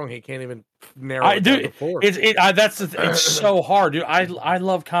 Jason's wrong. He can't even narrow it down to 4. It's so hard, dude. I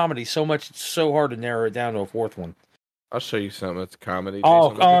love comedy so much. It's so hard to narrow it down to a 4th one. I'll show you something that's comedy.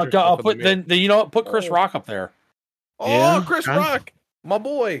 I'll put you know what? Put Chris Rock up there. Oh, yeah, Chris Rock, my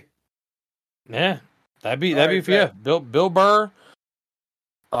boy. Yeah, that'd be for you. Bill Burr,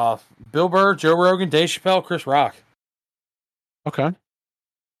 Joe Rogan, Dave Chappelle, Chris Rock. Okay.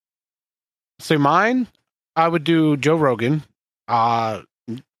 So mine, I would do Joe Rogan,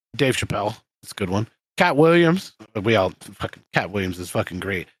 Dave Chappelle. That's a good one. Cat Williams. Cat Williams is fucking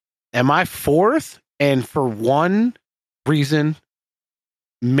great. And my 4th, and for one reason,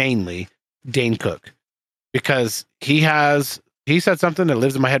 mainly Dane Cook, because he said something that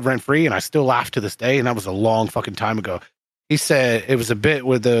lives in my head rent free, and I still laugh to this day. And that was a long fucking time ago. He said it was a bit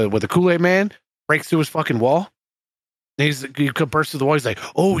with the Kool-Aid Man breaks through his fucking wall. And he bursts through the wall. He's like,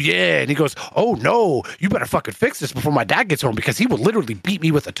 "Oh yeah," and he goes, "Oh no, you better fucking fix this before my dad gets home because he will literally beat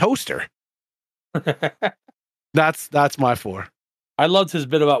me with a toaster." That's my 4. I loved his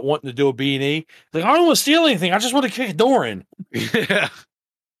bit about wanting to do a B&E. Like, I don't want to steal anything. I just want to kick a door in. Yeah.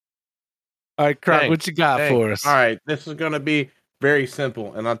 All right, Croc, what you got for us? All right, this is going to be very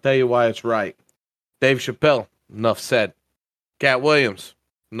simple, and I'll tell you why it's right. Dave Chappelle, enough said. Cat Williams,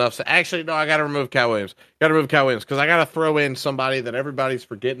 enough said. Actually, no, I got to remove Cat Williams. Because I got to throw in somebody that everybody's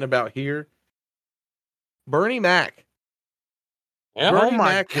forgetting about here. Bernie Mac. Yeah. Bernie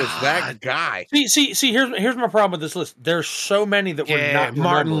Mac was that guy. See. Here's my problem with this list. There's so many that we're not.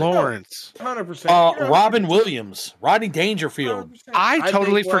 Martin Lawrence, 100%. Robin Williams, Rodney Dangerfield. 100%. I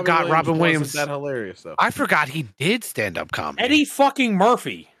totally forgot Robin Williams. That hilarious though. I forgot he did stand up comedy. Eddie fucking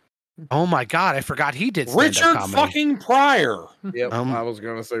Murphy. Oh my god, I forgot he did stand Richard up comedy. fucking Pryor. Yep, I was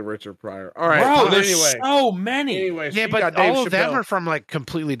gonna say Richard Pryor. All right, bro, there's so many. Anyway, yeah, but all of them are from like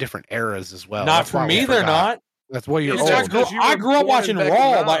completely different eras as well. Not for me, they're not. That's why you're old. I grew up watching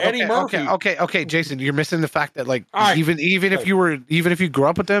Raw by Eddie Murphy. Okay, Jason, you're missing the fact that like even if you grew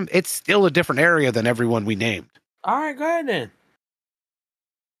up with them, it's still a different area than everyone we named. All right, go ahead then.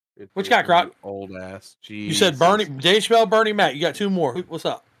 What you got, Croc? Old ass. Jeez. You said Dave Chappelle, Bernie Mac. You got 2 more. What's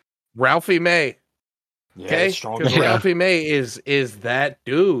up? Ralphie May. Okay, because Ralphie May is that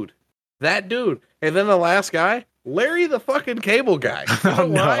dude. And then the last guy, Larry the fucking cable guy.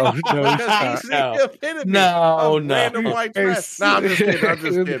 No. Random white trash. No, I'm just kidding.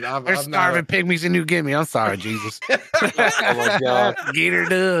 They're starving pygmies in New Guinea. I'm sorry, Jesus. Oh my god, get her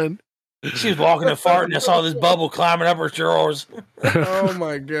done. She was walking and farting. I saw this bubble climbing up her drawers. Oh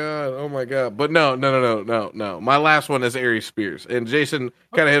my god! But no. My last one is Aries Spears, and Jason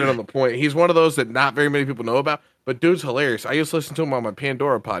kind of hit it on the point. He's one of those that not very many people know about, but dude's hilarious. I used to listen to him on my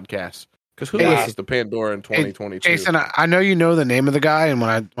Pandora podcast. Because who listens to Pandora in 2022? Hey, Jason, I know you know the name of the guy, and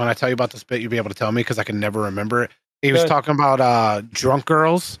when I tell you about this bit, you'll be able to tell me because I can never remember it. He was talking about drunk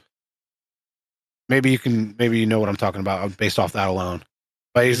girls. Maybe you know what I'm talking about based off that alone.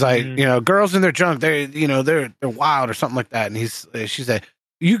 But he's like, girls in their drunk, they're wild or something like that. And she's like,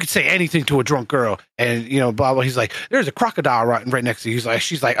 you could say anything to a drunk girl, and blah blah. He's like, there's a crocodile right next to you.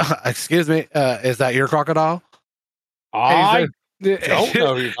 She's like, excuse me, is that your crocodile? I don't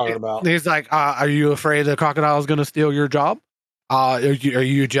know who you're talking about. He's like, are you afraid the crocodile is going to steal your job? Are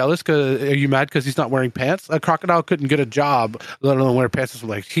you jealous? Are you mad because he's not wearing pants? A crocodile couldn't get a job, let alone wear pants.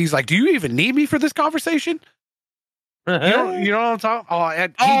 He's like, do you even need me for this conversation? You know what I'm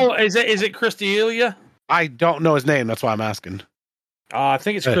talking? Is it Chris D'Elia? I don't know his name. That's why I'm asking. I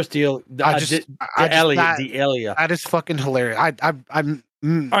think it's Chris D'Elia. D'Elia. That is fucking hilarious. I'm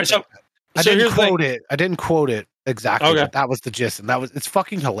all right. So I didn't quote it exactly. Okay. But that was the gist, and it's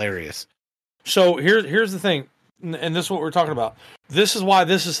fucking hilarious. So here's the thing, and this is what we're talking about. This is why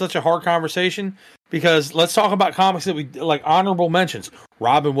this is such a hard conversation, because let's talk about comics that we like. Honorable mentions: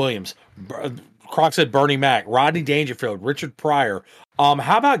 Robin Williams, Croc said Bernie Mac, Rodney Dangerfield, Richard Pryor.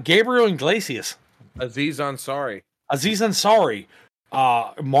 How about Gabriel Iglesias? Aziz Ansari,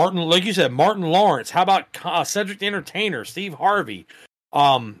 Martin, like you said, Martin Lawrence. How about Cedric the Entertainer, Steve Harvey?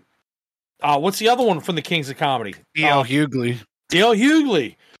 What's the other one from the Kings of Comedy? D.L. Hughley. D.L.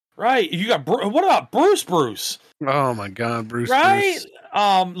 Hughley. Right. You got what about Bruce? Oh my God, Bruce. Right.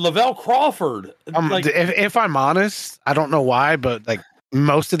 Lavelle Crawford. If I'm honest, I don't know why, but like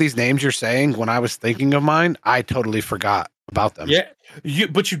most of these names you're saying, when I was thinking of mine, I totally forgot about them. Yeah,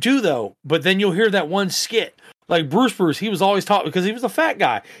 but you do though. But then you'll hear that one skit. Like Bruce, he was always taught because he was a fat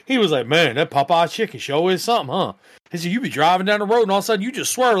guy. He was like, man, that Popeye chicken sure is something, huh? He said, you be driving down the road and all of a sudden you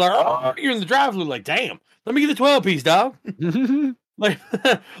just swear like, oh, you're in the drive-thru like, damn, let me get the 12-piece, dog. Like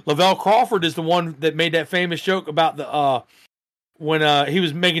Lavelle Crawford is the one that made that famous joke about the when he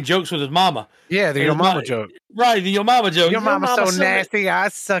was making jokes with his mama. Yeah, the Yo Mama joke. Right, the Yo Mama joke. Your mama's so nasty. I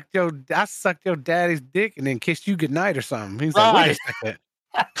sucked your daddy's dick and then kissed you goodnight or something. He's like, wait a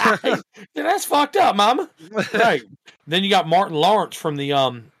second. That's fucked up, mama. Right. Then you got Martin Lawrence from the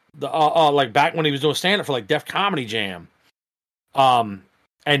like back when he was doing stand up for like Def Comedy Jam. And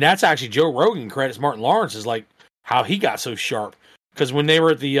that's actually Joe Rogan credits Martin Lawrence is like how he got so sharp. Because when they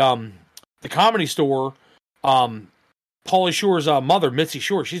were at the Comedy Store, Pauly Shore's mother, Mitzi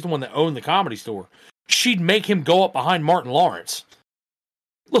Shore, she's the one that owned the Comedy Store. She'd make him go up behind Martin Lawrence.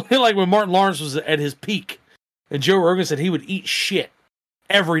 Like when Martin Lawrence was at his peak. And Joe Rogan said he would eat shit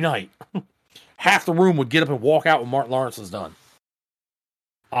every night. Half the room would get up and walk out when Martin Lawrence was done.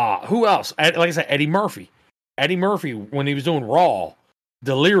 Who else? Like I said, Eddie Murphy. Eddie Murphy, when he was doing Raw,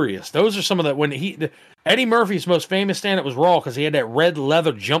 Delirious. Those are some of the... Eddie Murphy's most famous stand-up was Raw because he had that red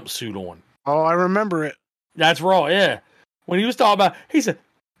leather jumpsuit on. Oh, I remember it. That's Raw, yeah. When he was talking about... He said,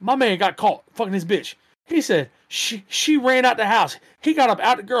 my man got caught fucking his bitch. He said, she ran out the house. He got up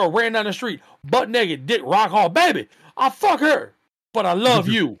out the girl, ran down the street, butt naked, dick rock hard. Baby, I fuck her, but I love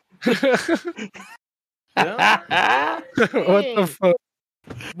you. What the fuck?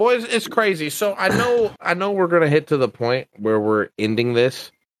 Boys, it's crazy. So I know we're gonna hit to the point where we're ending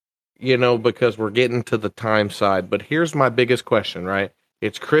this, because we're getting to the time side. But here's my biggest question, right?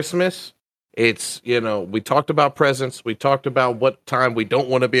 It's Christmas. It's, we talked about presents. We talked about what time we don't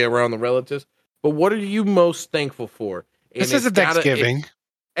want to be around the relatives. But what are you most thankful for? And this isn't Thanksgiving.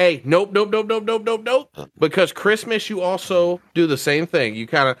 Hey, nope. Because Christmas, you also do the same thing. You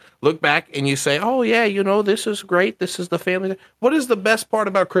kind of look back and you say, oh, yeah, this is great. This is the family. What is the best part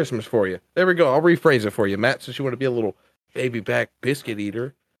about Christmas for you? There we go. I'll rephrase it for you, Matt, since you want to be a little baby back biscuit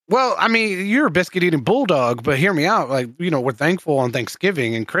eater. Well, I mean, you're a biscuit eating bulldog, but hear me out. Like, we're thankful on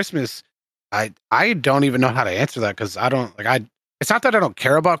Thanksgiving and Christmas. I don't even know how to answer that because I don't it's not that I don't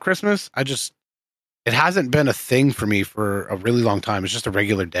care about Christmas. It hasn't been a thing for me for a really long time. It's just a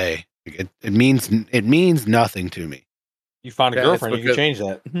regular day. It means nothing to me. You find a girlfriend, you can change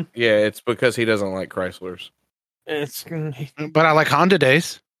that. Yeah, it's because he doesn't like Chryslers. But I like Honda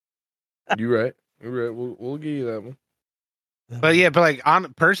days. You're right. We'll give you that one. But yeah,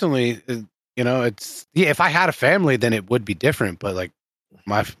 personally, it's if I had a family, then it would be different. But like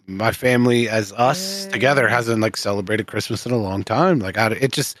my family as us together hasn't celebrated Christmas in a long time. Like I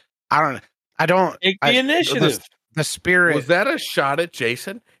don't. Take the initiative. The spirit. Was that a shot at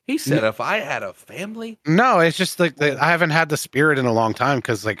Jason? He said, "If I had a family." No, it's just I haven't had the spirit in a long time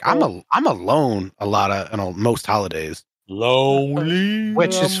because I'm alone in most holidays. Lonely,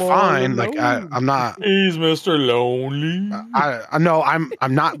 which is fine. Like I'm not. He's Mr. Lonely. I know I'm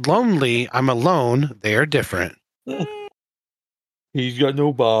not lonely. I'm alone. They are different. He's got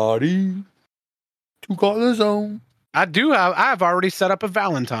nobody to call his own. I've already set up a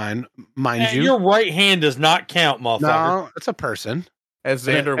Valentine, mind you. Your right hand does not count, motherfucker. No, it's a person. As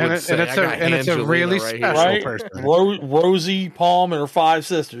Xander would say, it's a really special person. Rosie, Palm, and her 5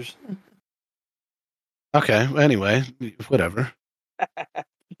 sisters. Okay, anyway, whatever.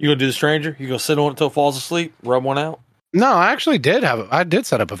 You gonna do the stranger? You gonna sit on it until it falls asleep? Rub one out? No, I actually did I did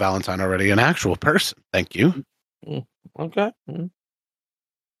set up a Valentine already, an actual person. Thank you. Okay.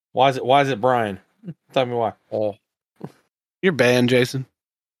 Why is it Brian? Tell me why. Oh. You're banned, Jason.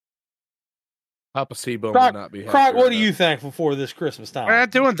 Papa Seabone would not be happy. Croc, what are you thankful for this Christmas time? We're not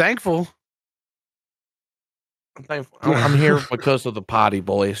doing thankful. I'm thankful. I'm here because of the potty,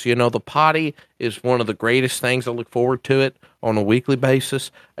 boys. The potty is one of the greatest things. I look forward to it on a weekly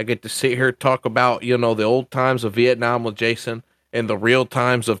basis. I get to sit here and talk about, the old times of Vietnam with Jason and the real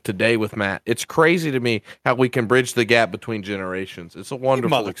times of today with Matt. It's crazy to me how we can bridge the gap between generations. It's a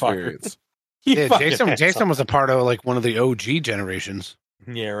wonderful experience. Yeah, Jason was a part of one of the OG generations.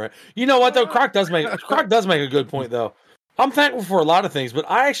 Yeah, right. You know what though? Croc does make a good point though. I'm thankful for a lot of things, but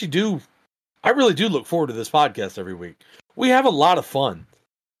I really do look forward to this podcast every week. We have a lot of fun.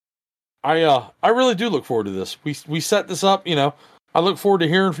 I really do look forward to this. We set this up, I look forward to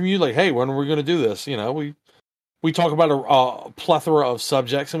hearing from you like, hey, when are we going to do this? We talk about a plethora of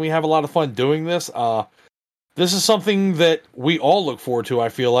subjects and we have a lot of fun doing this. This is something that we all look forward to, I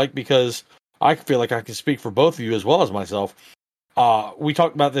feel like, because I feel like I can speak for both of you as well as myself. We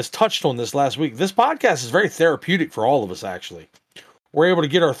talked about this, touched on this last week. This podcast is very therapeutic for all of us, actually. We're able to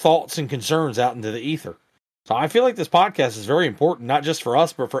get our thoughts and concerns out into the ether. So I feel like this podcast is very important, not just for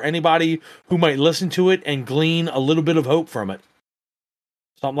us, but for anybody who might listen to it and glean a little bit of hope from it.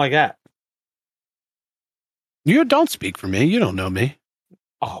 Something like that. You don't speak for me. You don't know me.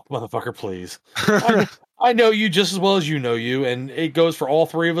 Oh, motherfucker, please. I know you just as well as you know you, and it goes for all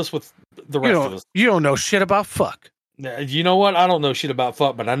three of us with the rest of us. You don't know shit about fuck. You know what? I don't know shit about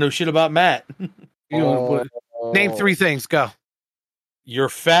fuck, but I know shit about Matt. Name 3 things. Go. You're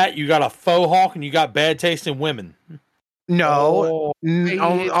fat, you got a faux hawk, and you got bad taste in women. No.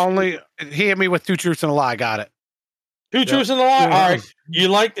 Only he hit me with 2 truths and a lie. Got it. 2 truths and a lie? All right. You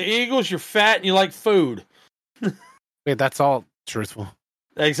like the Eagles, you're fat, and you like food. Wait, that's all truthful.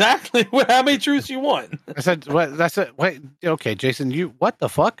 Exactly. How many truths you want? I said, what? That's it. Wait, okay, Jason, what the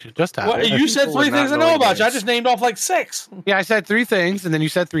fuck just happened? You said 3 things I know about you. I just named off like 6. Yeah, I said 3 things, and then you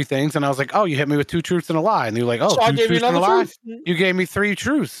said 3 things, and I was like, oh, you hit me with 2 truths and a lie. And you're like, oh, so I gave you another truth. You gave me 3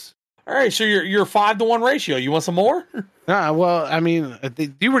 truths. All right, so you're 5-to-1 ratio. You want some more? Well, I mean,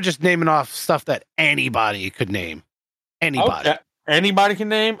 you were just naming off stuff that anybody could name. Anybody. Okay. Anybody can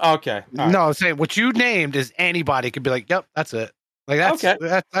name? Okay. Right. No, I'm saying what you named is anybody could be like, yep, that's it. Like that's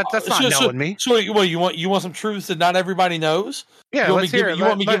okay. That's not knowing me. So you want some truths that not everybody knows? Yeah, you let's hear it. You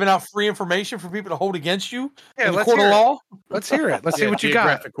want me giving out free information for people to hold against you in the court of law? Let's hear it. Let's see what you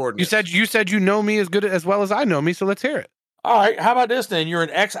got. You said you know me as well as I know me, so let's hear it. All right, how about this then? You're an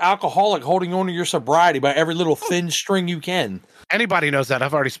ex-alcoholic holding on to your sobriety by every little thin string you can. Anybody knows that.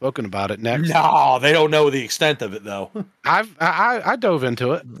 I've already spoken about it. Next. No, they don't know the extent of it though. I dove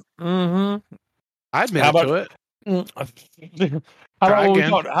into it. Mm-hmm. I admitted to it. How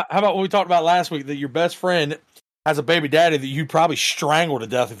about what we talked about last week? That your best friend has a baby daddy that you'd probably strangle to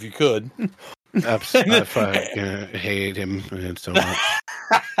death if you could. I hate him so much.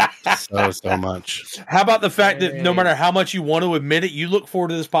 so much. How about the fact that no matter how much you want to admit it, you look forward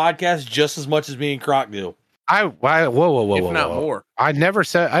to this podcast just as much as me and Croc do? Whoa. If not more. I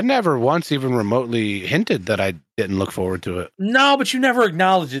never once even remotely hinted that I didn't look forward to it. No, but you never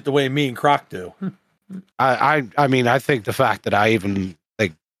acknowledged it the way me and Croc do. I mean, I think the fact that I even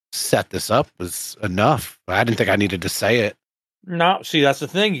set this up was enough. I didn't think I needed to say it. No, see, that's the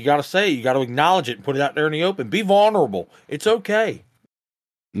thing. You got to say it. You got to acknowledge it and put it out there in the open. Be vulnerable. It's okay.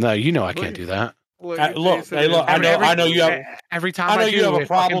 No, you know I can't do that. Look. I know you have every time. I know you have a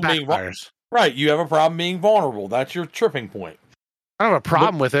problem being right. You have a problem being vulnerable. That's your tripping point. I don't have a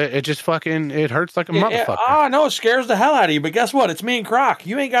problem with it. It just it hurts like a motherfucker. I know it scares the hell out of you. But guess what? It's me and Croc.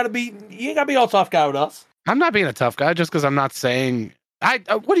 You ain't got to be all tough guy with us. I'm not being a tough guy just because I'm not saying.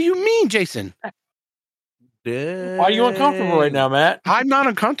 What do you mean, Jason? Why are you uncomfortable right now, Matt? I'm not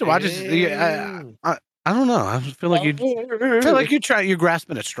uncomfortable. I just, I don't know. I feel like you're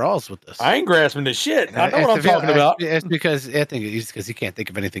grasping at straws with this. I ain't grasping at shit. I know what I'm talking about. It's because I think it's because he can't think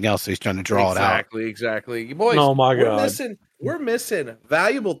of anything else, so he's trying to draw it out. Exactly. You boys. Oh my god. We're missing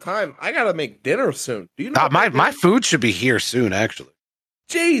valuable time. I gotta make dinner soon. Do you know? My food should be here soon, actually.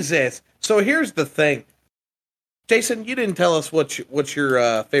 Jesus. So here's the thing. Jason, you didn't tell us what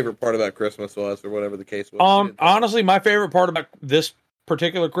your favorite part about Christmas was, or whatever the case was. Honestly, my favorite part about this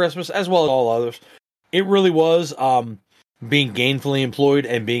particular Christmas, as well as all others, it really was being gainfully employed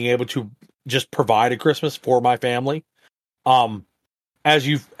and being able to just provide a Christmas for my family. As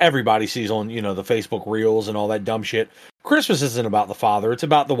everybody sees on the Facebook reels and all that dumb shit, Christmas isn't about the father; it's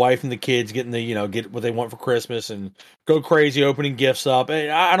about the wife and the kids getting get what they want for Christmas and go crazy opening gifts up.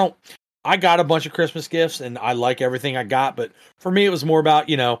 And I got a bunch of Christmas gifts and I like everything I got, but for me, it was more about,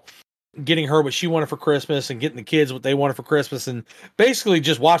 getting her what she wanted for Christmas and getting the kids what they wanted for Christmas and basically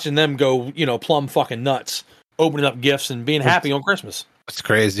just watching them go, plumb fucking nuts, opening up gifts and being happy on Christmas. It's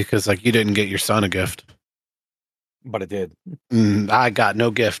crazy because you didn't get your son a gift. But I did. I got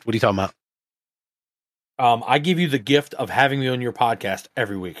no gift. What are you talking about? I give you the gift of having me on your podcast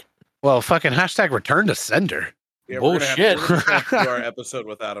every week. Well, fucking #return to sender. Yeah, bullshit. We're gonna have to do our episode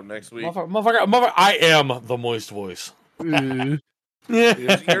without him next week. Motherfucker, I am the moist voice. You're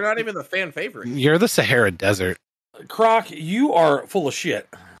not even the fan favorite. You're the Sahara Desert. Croc, you are full of shit.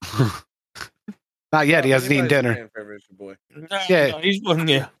 Not yet. He hasn't eaten dinner. Fan favorite is your boy.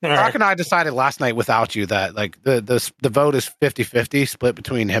 Yeah. Croc and I decided last night without you that the vote is 50-50 split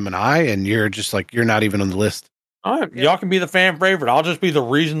between him and I, and you're just you're not even on the list. All right, y'all can be the fan favorite. I'll just be the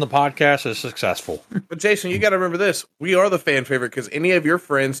reason the podcast is successful. But Jason, you got to remember this: we are the fan favorite because any of your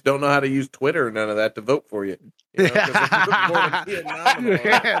friends don't know how to use Twitter or none of that to vote for you.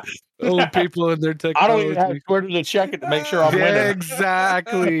 Old people in their technology. I don't even have Twitter to check it to make sure I'm winning.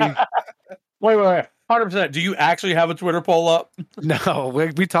 Exactly. Wait. 100%. Do you actually have a Twitter poll up? No,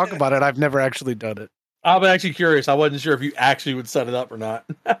 we talk about it. I've never actually done it. I'm actually curious. I wasn't sure if you actually would set it up or not.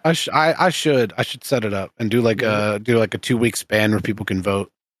 I should set it up and do a 2-week span where people can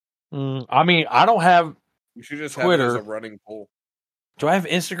vote. I mean, I don't have. You should just Twitter have it as a running poll. Do I have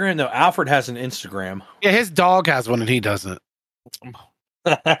Instagram? No, Alfred has an Instagram. Yeah, his dog has one and he doesn't.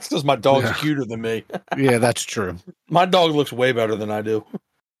 That's because my dog's cuter than me. Yeah, that's true. My dog looks way better than I do.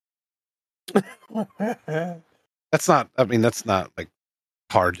 That's not like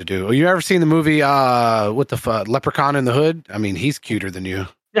hard to do. You ever seen the movie with the Leprechaun in the Hood? I mean, he's cuter than you.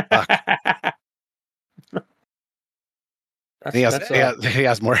 He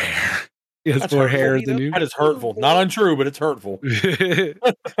has more hair. He has more hair than you. That is hurtful. Not untrue, but it's hurtful.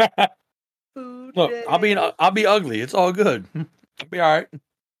 Look, I'll be ugly. It's all good. I'll be all right.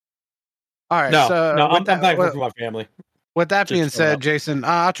 All right. No, I'm thankful for my family. With that being said, Jason,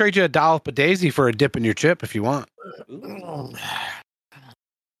 I'll trade you a dollop of Daisy for a dip in your chip if you want.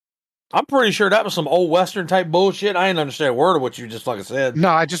 I'm pretty sure that was some old Western type bullshit. I didn't understand a word of what you just fucking said. No,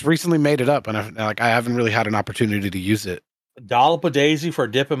 I just recently made it up, and I haven't really had an opportunity to use it. A dollop of Daisy for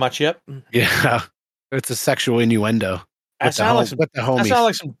a dip in my chip? Yeah, it's a sexual innuendo. That sounds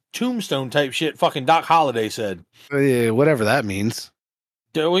like some Tombstone type shit. Fucking Doc Holliday said. Whatever that means.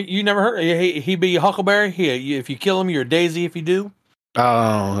 You never heard? He be a huckleberry. If you kill him, you're a daisy. If you do.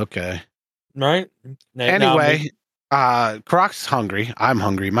 Oh, okay. Right. Anyway, Croc's hungry. I'm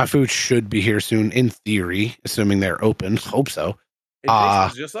hungry. My food should be here soon, in theory, assuming they're open. Hope so.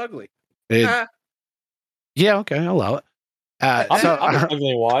 It's just ugly. Yeah, okay, I'll allow it. I'm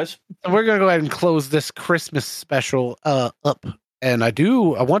ugly wise. We're gonna go ahead and close this Christmas special up. And I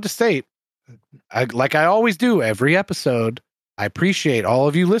want to state, like I always do every episode, I appreciate all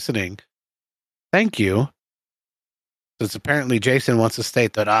of you listening. Thank you. Since apparently Jason wants to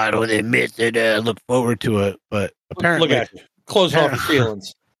state that I don't admit that I look forward to it, but apparently look at you. Close off your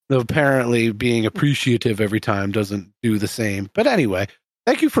feelings. Apparently being appreciative every time doesn't do the same. But anyway,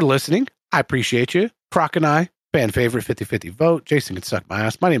 thank you for listening. I appreciate you. Croc and I, fan favorite 50-50 vote. Jason can suck my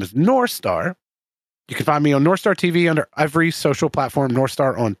ass. My name is North Star. You can find me on North Star TV under every social platform. North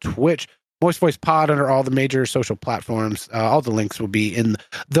Star on Twitch. Moist Voice Pod under all the major social platforms. All the links will be in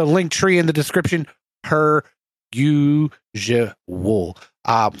the link tree in the description per usual. So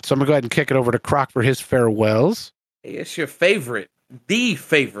I'm going to go ahead and kick it over to Croc for his farewells. Hey, it's your favorite, the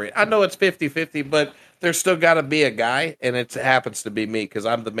favorite. I know it's 50-50, but there's still got to be a guy, and it happens to be me because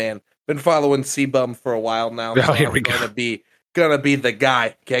I'm the man. Been following C-Bum for a while now. So here we go. Gonna be the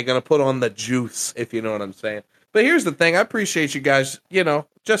guy. Okay, gonna put on the juice, if you know what I'm saying. But here's the thing. I appreciate you guys,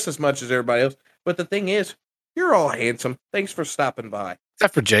 just as much as everybody else. But the thing is, you're all handsome. Thanks for stopping by.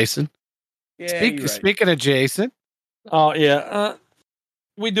 Except for Jason. Yeah, Speaking of Jason. Oh, yeah.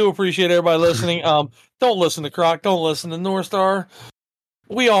 We do appreciate everybody listening. Don't listen to Croc. Don't listen to North Star.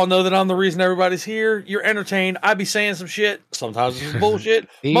 We all know that I'm the reason everybody's here. You're entertained. I be saying some shit. Sometimes it's bullshit.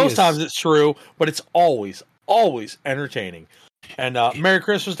 Most times it's true, but it's always entertaining. And Merry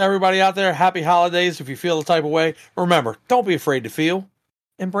Christmas to everybody out there. Happy holidays if you feel the type of way. Remember, don't be afraid to feel.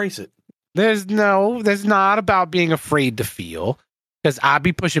 Embrace it. There's not about being afraid to feel, because I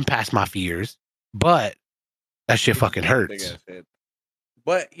be pushing past my fears, but that shit fucking hurts.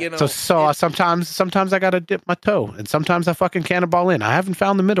 But so sometimes I gotta dip my toe, and sometimes I fucking cannonball in. I haven't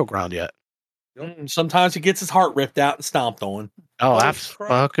found the middle ground yet. Sometimes he gets his heart ripped out and stomped on. Oh,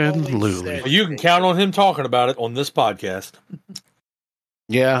 absolutely. You can count on him talking about it on this podcast.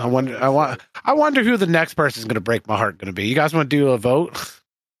 Yeah, I wonder who the next person is going to break my heart going to be. You guys want to do a vote?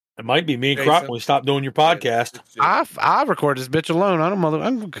 It might be me and Croc when we stop doing your podcast. I record this bitch alone. I'm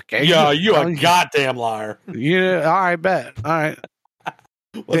okay. Yeah, you a goddamn liar. Yeah, all right, bet. All right.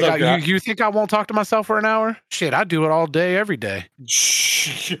 You think I won't talk to myself for an hour? Shit, I do it all day, every day.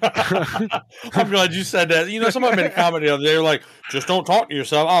 I'm glad you said that. Somebody made a comment the other day, like, just don't talk to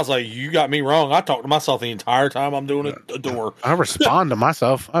yourself. I was like, you got me wrong. I talk to myself the entire time I'm doing a door. I respond to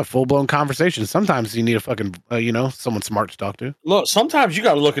myself. I have full-blown conversations. Sometimes you need a fucking, someone smart to talk to. Look, sometimes you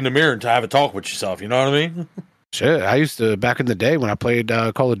got to look in the mirror and to have a talk with yourself. You know what I mean? Shit, I used to, back in the day when I played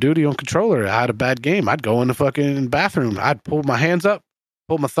Call of Duty on controller, I had a bad game. I'd go in the fucking bathroom. I'd pull my hands up,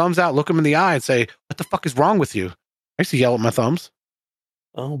 pull my thumbs out, look them in the eye and say, what the fuck is wrong with you? I used to yell at my thumbs.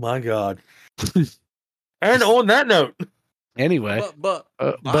 Oh my God. And on that note. Anyway. Bye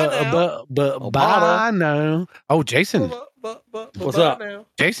now. Oh, Jason. What's up? Now.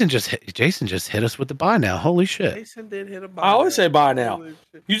 Jason just hit us with the bye now. Holy shit. Jason did hit a bye. I always say bye now.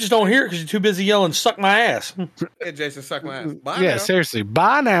 You just don't hear it because you're too busy yelling, suck my ass. Yeah, Jason, suck my ass. Bye yeah, now. seriously.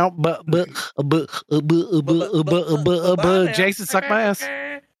 Bye now. Jason, suck my ass.